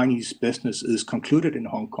Chinese business is concluded in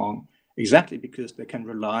Hong Kong exactly because they can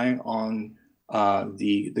rely on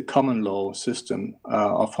the common law system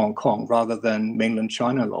of Hong Kong rather than mainland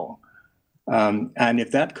China law. And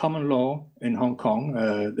if that common law in Hong Kong,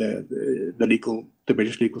 the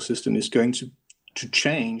British legal system is going to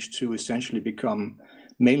change to essentially become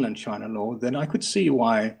mainland China law, then I could see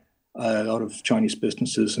why a lot of Chinese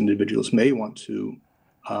businesses and individuals may want to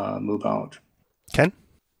move out. Ken?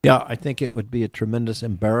 Yeah, I think it would be a tremendous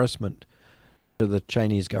embarrassment to the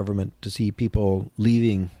Chinese government to see people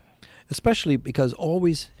leaving, especially because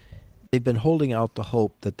always they've been holding out the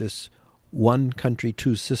hope that this one country,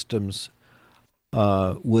 two systems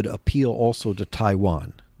would appeal also to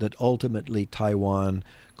Taiwan, that ultimately Taiwan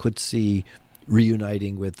could see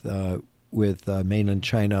reuniting with mainland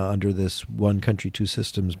China under this one country, two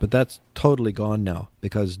systems. But that's totally gone now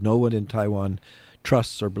because no one in Taiwan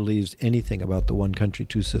trusts or believes anything about the one country,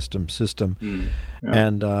 two system. Yeah.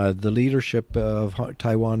 And the leadership of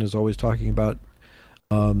Taiwan is always talking about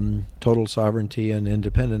total sovereignty and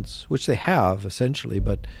independence, which they have essentially,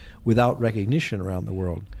 but without recognition around the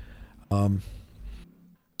world.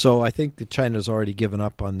 So I think that China's already given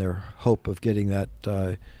up on their hope of getting that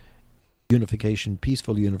unification,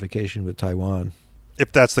 peaceful unification with Taiwan.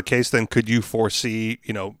 If that's the case, then could you foresee,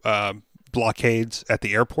 blockades at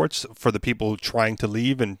the airports for the people trying to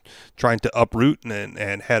leave and trying to uproot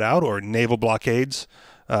and head out, or naval blockades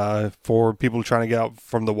for people trying to get out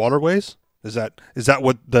from the waterways? Is that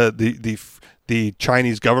what the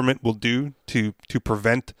Chinese government will do to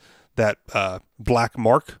prevent that black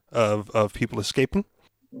mark of people escaping?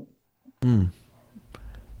 I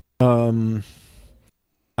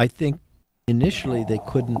think initially they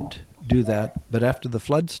couldn't do that, but after the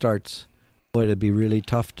flood starts, boy, it'd be really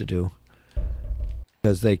tough to do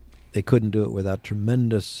because they couldn't do it without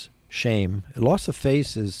tremendous shame. Loss of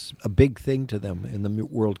face is a big thing to them in the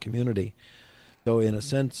world community. So in a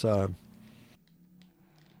sense, I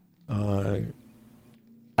don't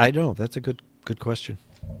know. That's a good question.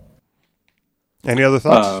 Any other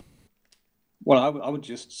thoughts? Well, I would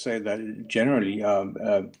just say that generally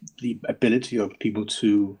the ability of people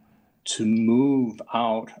to move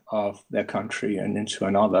out of their country and into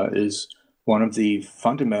another is one of the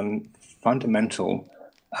fundamental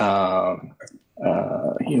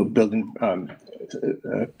building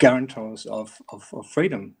guarantors of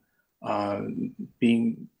freedom.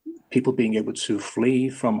 People being able to flee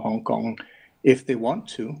from Hong Kong if they want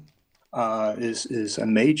to is a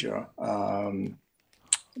major.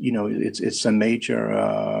 It's a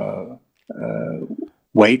major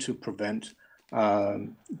way to prevent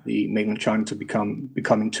the mainland China to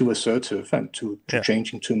becoming too assertive and to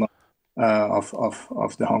changing too much of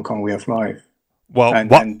the Hong Kong way of life. Well,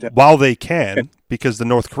 while they can, because the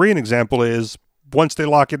North Korean example is once they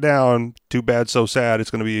lock it down, too bad, so sad.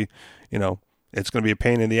 It's going to be, it's going to be a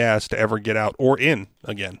pain in the ass to ever get out or in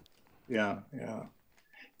again. Yeah.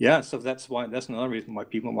 So that's another reason why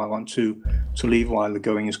people might want to leave while the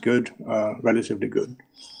going is good, relatively good.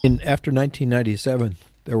 After 1997,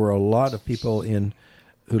 there were a lot of people who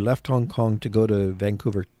left Hong Kong to go to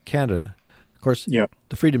Vancouver, Canada. Of course, the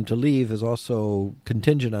freedom to leave is also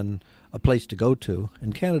contingent on a place to go to,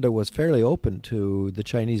 and Canada was fairly open to the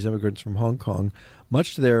Chinese immigrants from Hong Kong,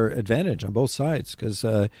 much to their advantage on both sides, because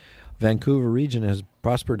Vancouver region has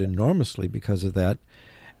prospered enormously because of that,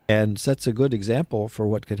 and sets a good example for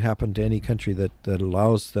what could happen to any country that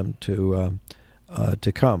allows them to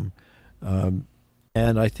come. And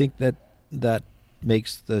I think that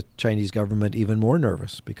makes the Chinese government even more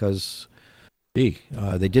nervous because, they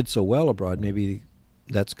did so well abroad. Maybe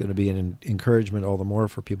that's going to be an encouragement all the more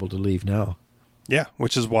for people to leave now. Yeah,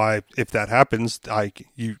 which is why if that happens,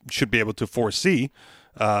 you should be able to foresee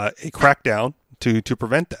a crackdown to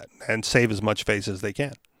prevent that and save as much face as they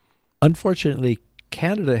can. Unfortunately,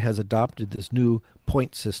 Canada has adopted this new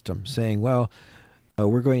point system saying, well,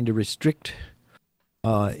 we're going to restrict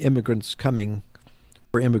immigrants coming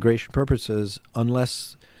for immigration purposes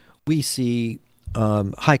unless we see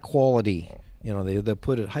high quality, they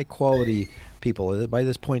put it high quality people. By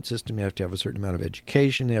this point system, you have to have a certain amount of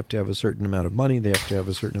education, you have to have a certain amount of money, they have to have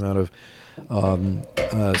a certain amount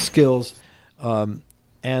of skills,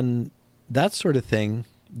 and that sort of thing.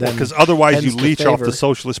 Because otherwise you leech off the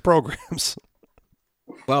socialist programs.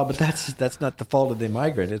 Well, but that's not the fault of the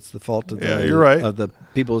migrant. It's the fault of you're right. of the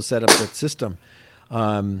people who set up that system.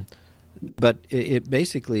 But it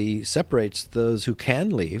basically separates those who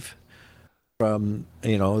can leave from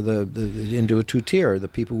the into a two-tier, the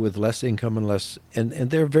people with less income and less, and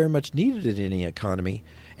they're very much needed in any economy,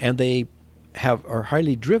 and they are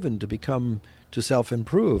highly driven to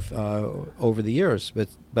self-improve over the years.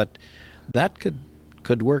 But that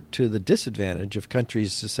could work to the disadvantage of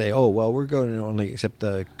countries to say, oh, well, we're going to only accept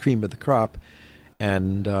the cream of the crop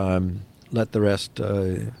and let the rest.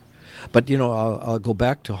 But, I'll go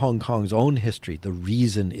back to Hong Kong's own history, the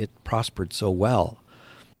reason it prospered so well,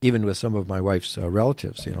 even with some of my wife's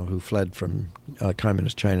relatives, who fled from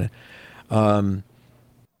communist China.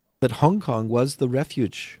 But Hong Kong was the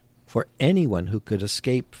refuge for anyone who could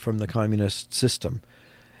escape from the communist system.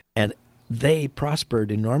 And they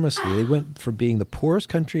prospered enormously. They went from being the poorest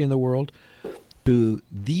country in the world to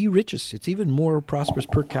the richest. It's even more prosperous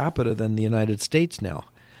per capita than the United States now,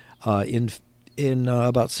 in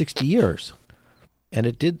about 60 years. And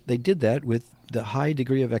they did that with the high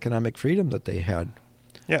degree of economic freedom that they had.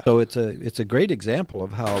 Yeah. So it's a great example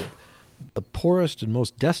of how the poorest and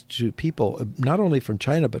most destitute people, not only from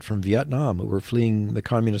China but from Vietnam, who were fleeing the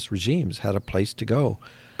communist regimes, had a place to go.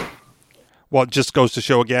 Well, it just goes to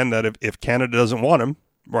show again that if Canada doesn't want them,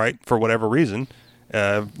 right, for whatever reason,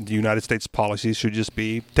 the United States policies should just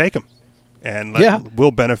be take them, and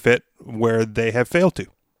we'll benefit where they have failed to,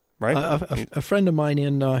 right? A friend of mine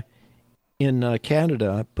in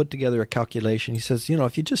Canada put together a calculation. He says,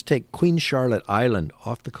 if you just take Queen Charlotte Island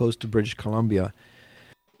off the coast of British Columbia,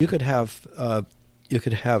 you could have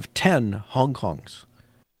 10 Hong Kongs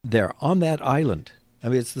there on that island. I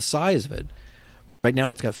mean, it's the size of it. Right now,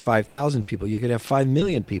 it's got 5,000 people. You could have 5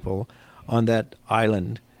 million people on that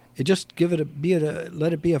island. Just let it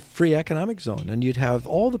be a free economic zone, and you'd have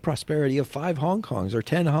all the prosperity of 5 Hong Kongs or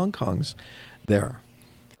 10 Hong Kongs there.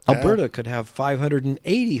 Alberta could have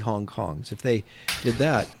 580 Hong Kongs if they did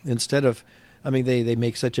that. Instead of, they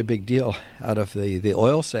make such a big deal out of the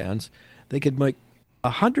oil sands. They could make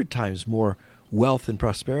 100 times more wealth and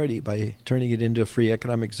prosperity by turning it into a free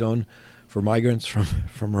economic zone for migrants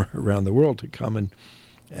from around the world to come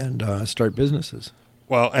and start businesses.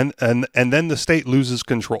 Well, and then the state loses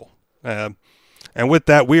control. And with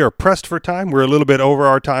that, we are pressed for time. We're a little bit over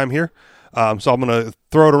our time here. So I'm going to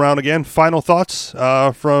throw it around again. Final thoughts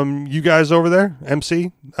from you guys over there,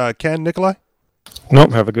 MC, Ken, Nikolai?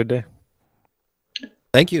 Nope, have a good day.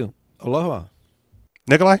 Thank you. Aloha.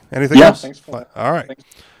 Nikolai, anything else? Thanks for that. All right. Thanks.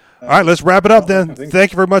 All right, let's wrap it up then.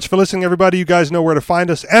 Thank you very much for listening, everybody. You guys know where to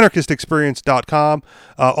find us, anarchistexperience.com,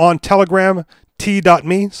 on Telegram,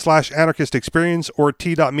 t.me/anarchistexperience or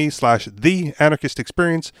t.me/the Anarchist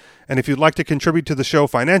Experience. And if you'd like to contribute to the show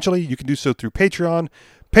financially, you can do so through Patreon,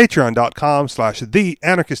 patreon.com/the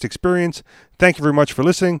Anarchist Experience. Thank you very much for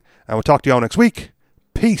listening, and we'll talk to you all next week.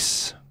 Peace.